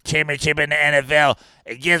fucking championship in the NFL.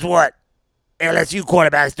 And guess what? LSU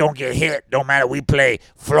quarterbacks don't get hit. Don't matter. We play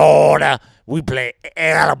Florida. We play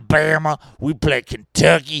Alabama. We play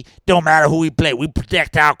Kentucky. Don't matter who we play. We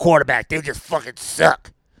protect our quarterback. They just fucking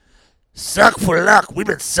suck. Suck for luck. We've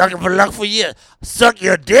been sucking for luck for years. Suck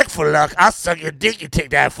your dick for luck. I'll suck your dick. You take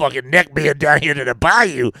that fucking neck beard down here to the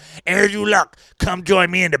bayou. Andrew Luck, come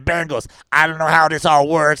join me in the Bengals. I don't know how this all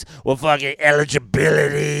works with fucking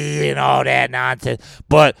eligibility and all that nonsense.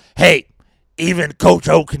 But, hey, even Coach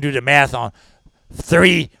O can do the math on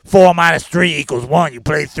 4 minus 3 equals 1. You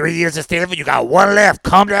played 3 years at Stanford. You got 1 left.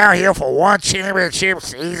 Come down here for 1 championship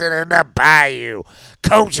season in the bayou.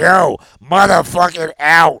 Coach O, motherfucking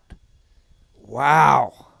out.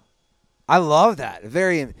 Wow. I love that. A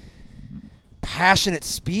very passionate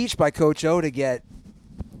speech by Coach O to get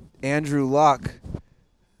Andrew Luck.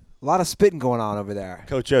 A lot of spitting going on over there.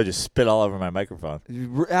 Coach O just spit all over my microphone.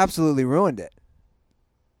 You absolutely ruined it.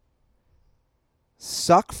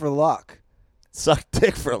 Suck for luck. Suck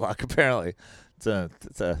dick for luck, apparently. It's a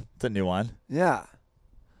new one. Yeah.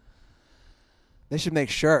 They should make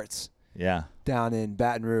shirts. Yeah. Down in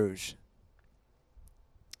Baton Rouge.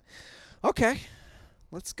 Okay.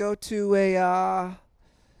 Let's go to another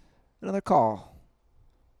call.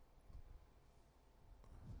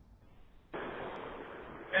 Hey,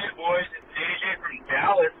 boys. It's AJ from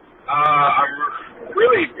Dallas.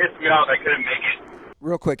 Really pissed me off I couldn't make it.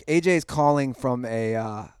 Real quick, AJ's calling from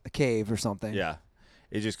a cave or something. Yeah.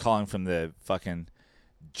 AJ's calling from the fucking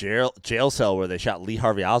jail cell where they shot Lee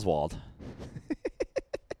Harvey Oswald.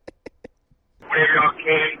 Whenever y'all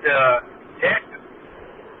came to Texas.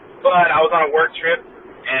 But I was on a work trip,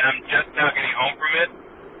 and I'm just now getting home from it.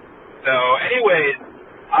 So, anyways,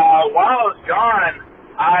 while I was gone,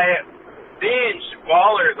 I binged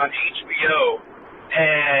Ballers on HBO,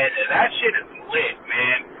 and that shit is lit,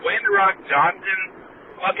 man. Dwayne The Rock Johnson,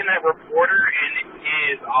 fucking that reporter in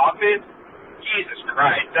his office, Jesus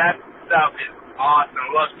Christ, that stuff is awesome. I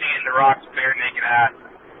love seeing The Rock's bare naked ass.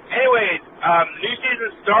 anyways, new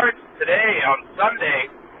season starts today on Sunday,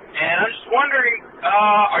 and I'm just wondering,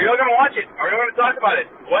 are y'all gonna watch it? Are y'all gonna talk about it?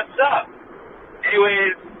 What's up?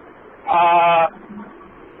 Anyways,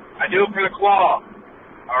 I do it for the Claw.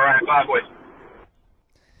 All right, bye, boys.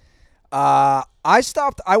 I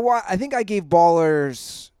stopped. I think I gave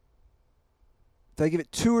Ballers. Did I give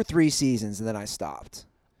it 2 or 3 seasons and then I stopped?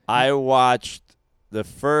 I watched the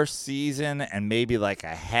first season and maybe like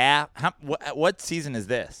a half. What season is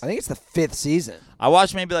this? I think it's the 5th season. I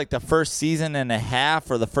watched maybe like the first season and a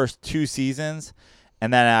half or the first 2 seasons,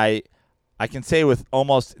 and then I can say with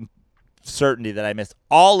almost certainty that I missed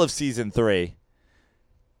all of season 3,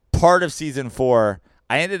 part of season 4.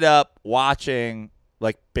 I ended up watching,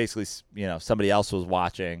 like, basically, somebody else was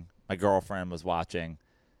watching. My girlfriend was watching.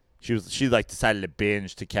 She like decided to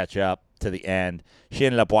binge to catch up to the end. She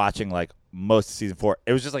ended up watching like most of season 4.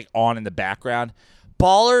 It was just like on in the background.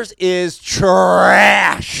 Ballers is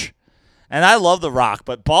trash. And I love The Rock,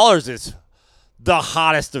 but Ballers is the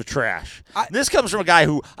hottest of trash. This comes from a guy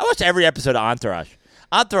who I watched every episode of Entourage.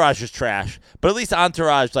 Entourage is trash, but at least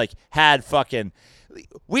Entourage like had fucking.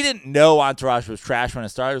 We didn't know Entourage was trash when it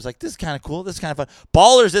started. It was like, this is kind of cool. This is kind of fun.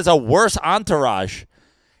 Ballers is a worse Entourage.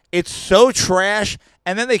 It's so trash.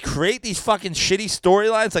 And then they create these fucking shitty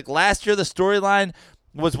storylines. Like last year, the storyline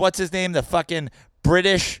was, what's his name? The fucking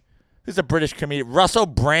British. Who's a British comedian? Russell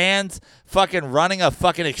Brand's fucking running a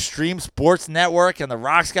fucking extreme sports network, and The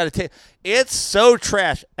Rock's got to take. It's so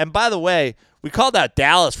trash. And by the way, we called out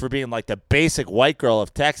Dallas for being like the basic white girl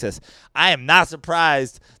of Texas. I am not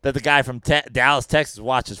surprised that the guy from Dallas, Texas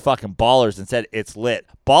watches fucking Ballers and said it's lit.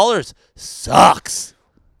 Ballers sucks.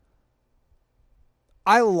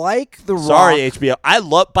 I like The Rock. Sorry, HBO.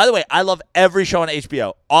 By the way, I love every show on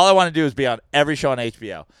HBO. All I want to do is be on every show on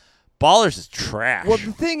HBO. Ballers is trash. Well,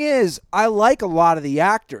 the thing is, I like a lot of the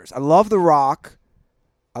actors. I love The Rock.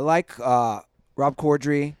 I like Rob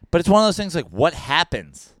Corddry. But it's one of those things like, what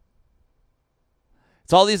happens?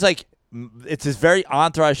 It's all these like, it's this very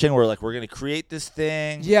Entourage thing where like we're gonna create this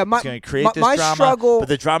thing. Yeah, it's gonna create this drama, struggle, but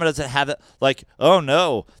the drama doesn't have it. Like, oh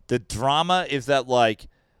no, the drama is that like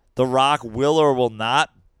The Rock will or will not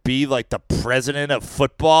be like the president of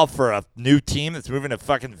football for a new team that's moving to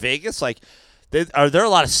fucking Vegas. Like, are there a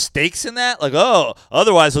lot of stakes in that? Like, oh,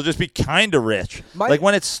 otherwise he'll just be kind of rich. Like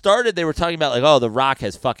when it started, they were talking about like, oh, The Rock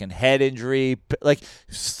has fucking head injury. Like,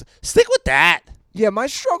 stick with that. Yeah, my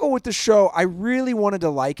struggle with the show, I really wanted to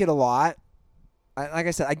like it a lot. Like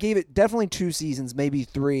I said, I gave it definitely 2 seasons, maybe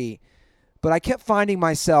 3. But I kept finding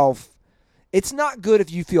myself, it's not good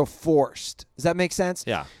if you feel forced. Does that make sense?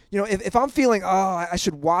 Yeah. If I'm feeling, I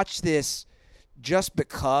should watch this just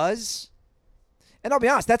because, and I'll be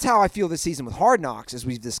honest, that's how I feel this season with Hard Knocks, as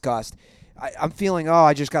we've discussed. I'm feeling,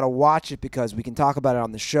 I just got to watch it because we can talk about it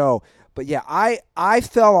on the show. But yeah, I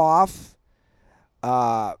fell off.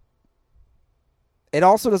 It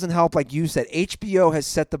also doesn't help, like you said, HBO has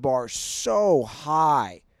set the bar so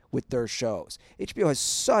high with their shows. HBO has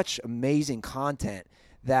such amazing content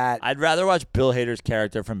that I'd rather watch Bill Hader's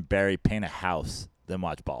character from Barry paint a house than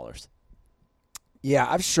watch Ballers. Yeah,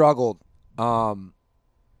 I've struggled. But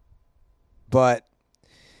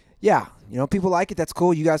yeah, people like it. That's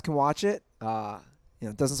cool. You guys can watch it.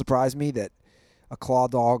 It doesn't surprise me that a Claw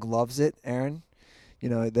Dog loves it, Aaron.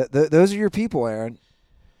 Those are your people, Aaron.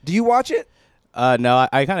 Do you watch it? No,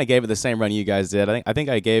 I kind of gave it the same run you guys did. I think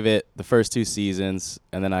I gave it the first 2 seasons,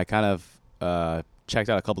 and then I kind of checked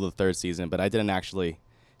out a couple of the 3rd season, but I didn't actually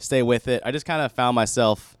stay with it. I just kind of found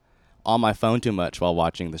myself on my phone too much while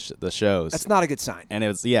watching the shows. That's not a good sign. And it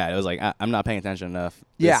was like I'm not paying attention enough.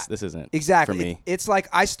 This isn't exactly for me. It's like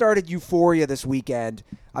I started Euphoria this weekend.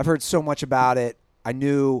 I've heard so much about it. I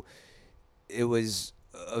knew it was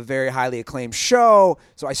a very highly acclaimed show,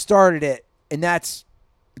 so I started it, and that's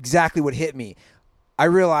exactly what hit me. I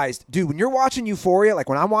realized, dude, when you're watching Euphoria, like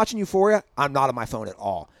when I'm watching Euphoria, I'm not on my phone at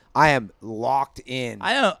all. I am locked in.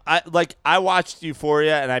 I watched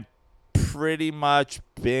Euphoria and I pretty much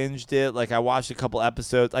binged it. Like I watched a couple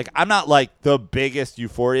episodes. Like I'm not like the biggest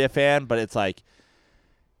Euphoria fan, but it's like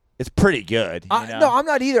it's pretty good. No, I'm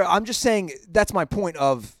not either. I'm just saying that's my point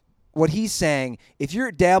of what he's saying. If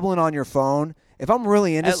you're dabbling on your phone, if I'm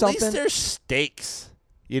really into something, at least there's stakes.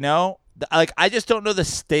 Like I just don't know the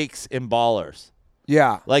stakes in Ballers.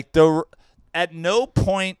 Yeah. Like at no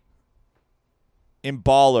point in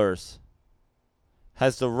Ballers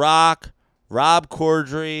has The Rock, Rob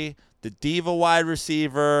Corddry, the diva wide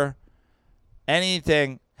receiver,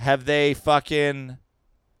 anything, have they fucking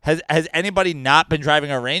has anybody not been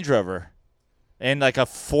driving a Range Rover in like a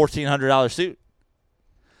 $1,400 suit?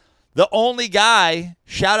 The only guy,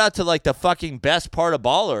 shout out to like the fucking best part of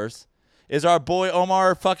Ballers, is our boy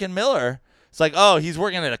Omar fucking Miller. It's like, oh, he's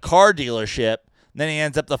working at a car dealership. Then he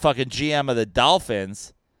ends up the fucking GM of the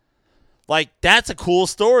Dolphins. Like, that's a cool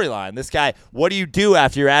storyline. This guy, what do you do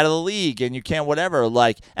after you're out of the league and you can't whatever?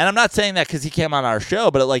 Like, and I'm not saying that because he came on our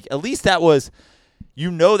show, but like, at least that was,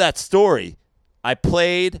 that story. I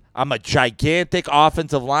played. I'm a gigantic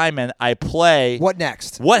offensive lineman. I play. What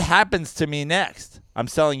next? What happens to me next? I'm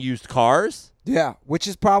selling used cars? Yeah, which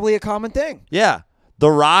is probably a common thing. Yeah. The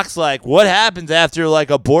Rock's like, what happens after like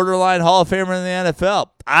a borderline Hall of Famer in the NFL?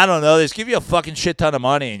 I don't know. They just give you a fucking shit ton of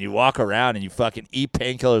money and you walk around and you fucking eat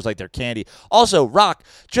painkillers like they're candy. Also, Rock,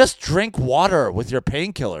 just drink water with your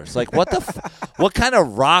painkillers. Like, what the what kind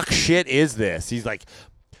of rock shit is this? He's like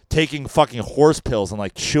taking fucking horse pills and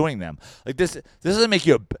like chewing them. Like this doesn't make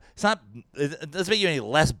you it doesn't make you any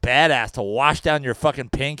less badass to wash down your fucking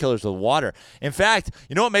painkillers with water. In fact,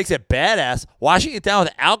 you know what makes it badass? Washing it down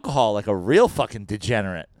with alcohol like a real fucking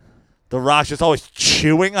degenerate. The Rock's just always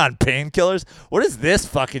chewing on painkillers. What is this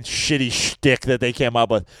fucking shitty shtick that they came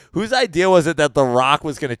up with? Whose idea was it that The Rock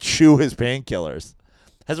was going to chew his painkillers?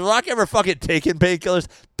 Has The Rock ever fucking taken painkillers?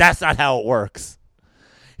 That's not how it works.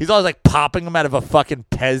 He's always like popping them out of a fucking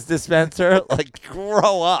Pez dispenser. Like,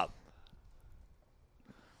 grow up.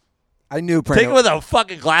 I knew Take it with a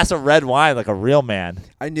fucking glass of red wine like a real man.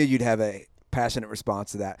 I knew you'd have a passionate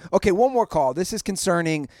response to that. Okay, one more call. This is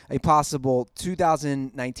concerning a possible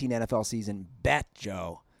 2019 NFL season bet,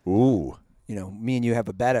 Joe. Ooh. You know, me and you have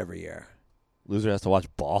a bet every year. Loser has to watch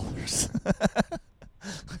Ballers.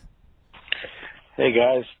 Hey,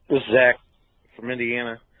 guys. This is Zach from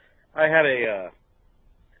Indiana. I had a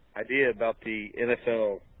idea about the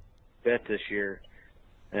NFL bet this year,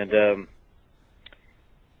 and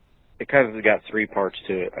it kind of got three parts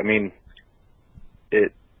to it. I mean,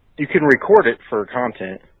 you can record it for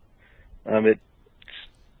content. It's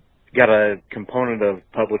got a component of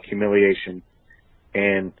public humiliation,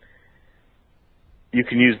 and you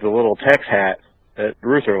can use the little text hat that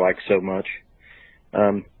Ruther likes so much.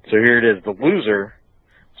 So here it is. The loser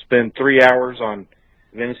spend 3 hours on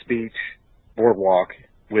Venice Beach boardwalk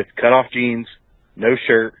with cut-off jeans, no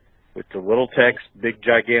shirt, with the little text, big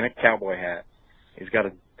gigantic cowboy hat. He's got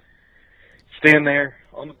to stand there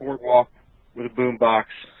on the boardwalk with a boombox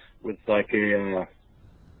with like a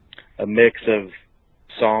mix of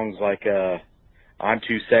songs like I'm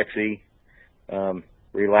Too Sexy,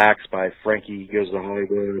 Relax by Frankie Goes to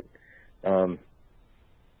Hollywood,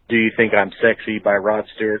 Do You Think I'm Sexy by Rod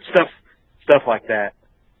Stewart, stuff like that.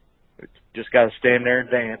 Just got to stand there and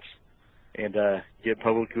dance and get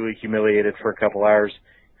publicly humiliated for a couple hours.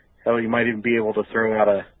 Hell, you might even be able to throw out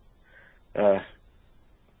a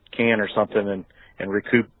can or something and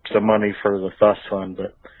recoup some money for the Thus Fund.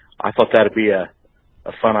 But I thought that'd be a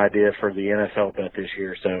fun idea for the NFL bet this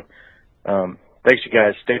year. So thanks, you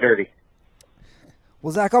guys. Stay dirty.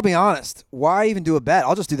 Well, Zach, I'll be honest. Why even do a bet?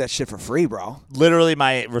 I'll just do that shit for free, bro. Literally,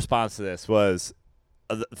 my response to this was,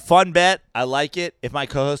 fun bet. I like it. If my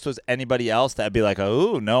co-host was anybody else, that'd be like,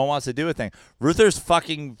 oh, no one wants to do a thing. Ruther's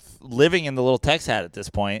fucking living in the little text hat at this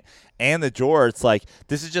point, and the jorts. Like,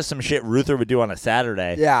 this is just some shit Ruther would do on a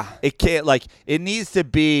Saturday. Yeah. It can't, like, it needs to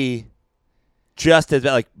be just as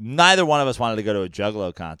bad. Like, neither one of us wanted to go to a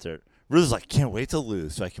Juggalo concert. Ruther's like, can't wait to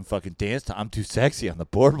lose so I can fucking dance to I'm Too Sexy on the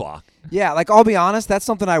boardwalk. Yeah, like, I'll be honest. That's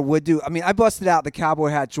something I would do. I mean, I busted out the cowboy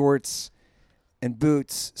hat, jorts, and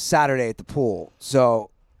boots Saturday at the pool. So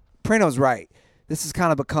Prano's right. This has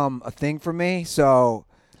kind of become a thing for me. So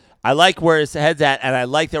I like where his head's at, and I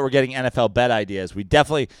like that we're getting NFL bet ideas. We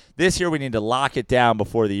definitely, this year we need to lock it down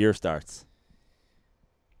before the year starts.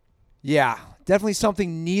 yeah, definitely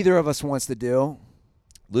something neither of us wants to do.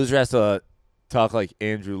 Loser has to talk like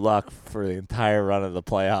Andrew Luck for the entire run of the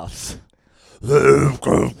playoffs. They've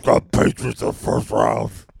got Patriots in the first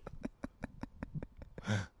round.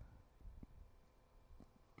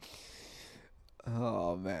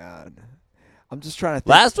 Oh, man. I'm just trying to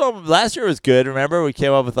think. Last year was good. Remember, we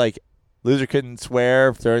came up with like loser couldn't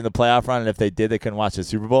swear during the playoff run, and if they did, they couldn't watch the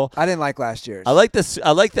Super Bowl. I didn't like last year's. I like this.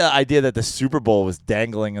 I like the idea that the Super Bowl was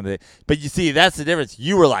dangling in the. But you see, that's the difference.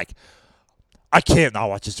 You were like, I can't not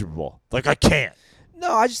watch the Super Bowl. Like, I can't.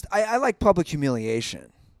 No, I like public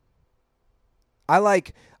humiliation. I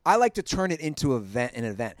like to turn it into an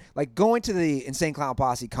event. Like going to the Insane Clown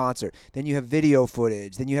Posse concert, then you have video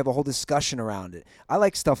footage, then you have a whole discussion around it. I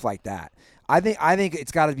like stuff like that. I think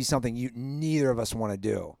it's got to be something neither of us want to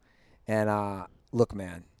do. And look,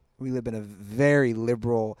 man, we live in a very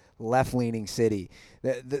liberal, left-leaning city.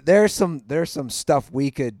 There's some stuff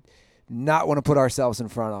we could not want to put ourselves in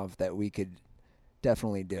front of that we could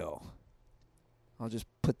definitely do. I'll just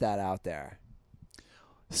put that out there.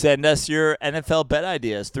 Send us your NFL bet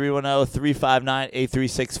ideas,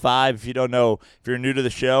 310-359-8365. If you don't know, if you're new to the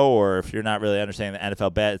show or if you're not really understanding the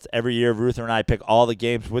NFL bet, it's every year Ruther and I pick all the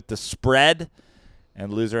games with the spread,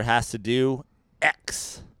 and loser has to do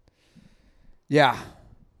X. Yeah.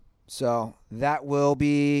 So that will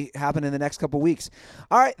be happening in the next couple weeks.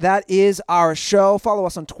 All right, that is our show. Follow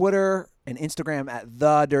us on Twitter and Instagram at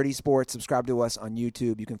The Dirty Sports. Subscribe to us on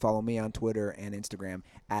YouTube. You can follow me on Twitter and Instagram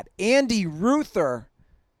at Andy Ruther.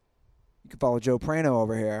 You can follow Joe Prano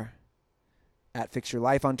over here at Fix Your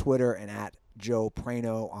Life on Twitter and at Joe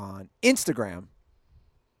Prano on Instagram.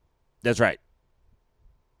 That's right.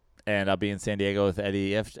 And I'll be in San Diego with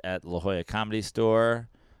Eddie Ift at La Jolla Comedy Store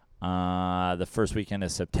the first weekend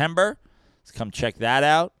of September. So come check that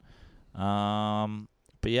out.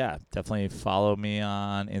 But yeah, definitely follow me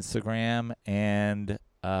on Instagram and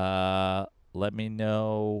let me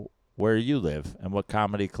know where you live and what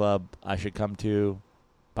comedy club I should come to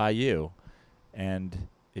by you. And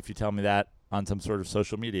if you tell me that on some sort of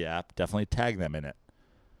social media app, definitely tag them in it.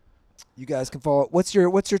 You guys can follow. What's your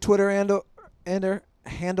Twitter handle, Aaron?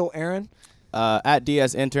 At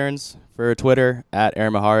DS Interns for Twitter, at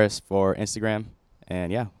Aaron Maharis for Instagram. And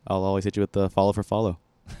yeah, I'll always hit you with the follow for follow.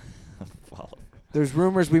 There's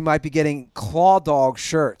rumors we might be getting Claw Dog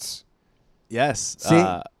shirts. Yes.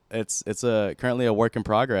 See? It's currently a work in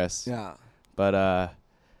progress. Yeah. But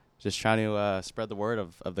just trying to spread the word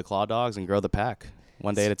of the Claw Dogs and grow the pack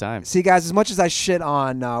one day at a time. See, guys, as much as I shit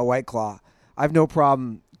on White Claw, I have no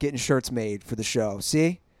problem getting shirts made for the show.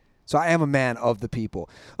 See? So I am a man of the people.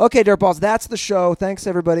 Okay, Dirtballs, that's the show. Thanks,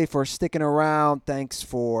 everybody, for sticking around. Thanks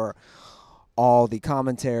for all the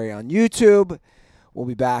commentary on YouTube. We'll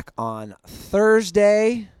be back on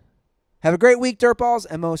Thursday. Have a great week, Dirtballs,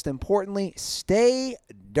 and most importantly, stay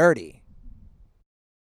dirty.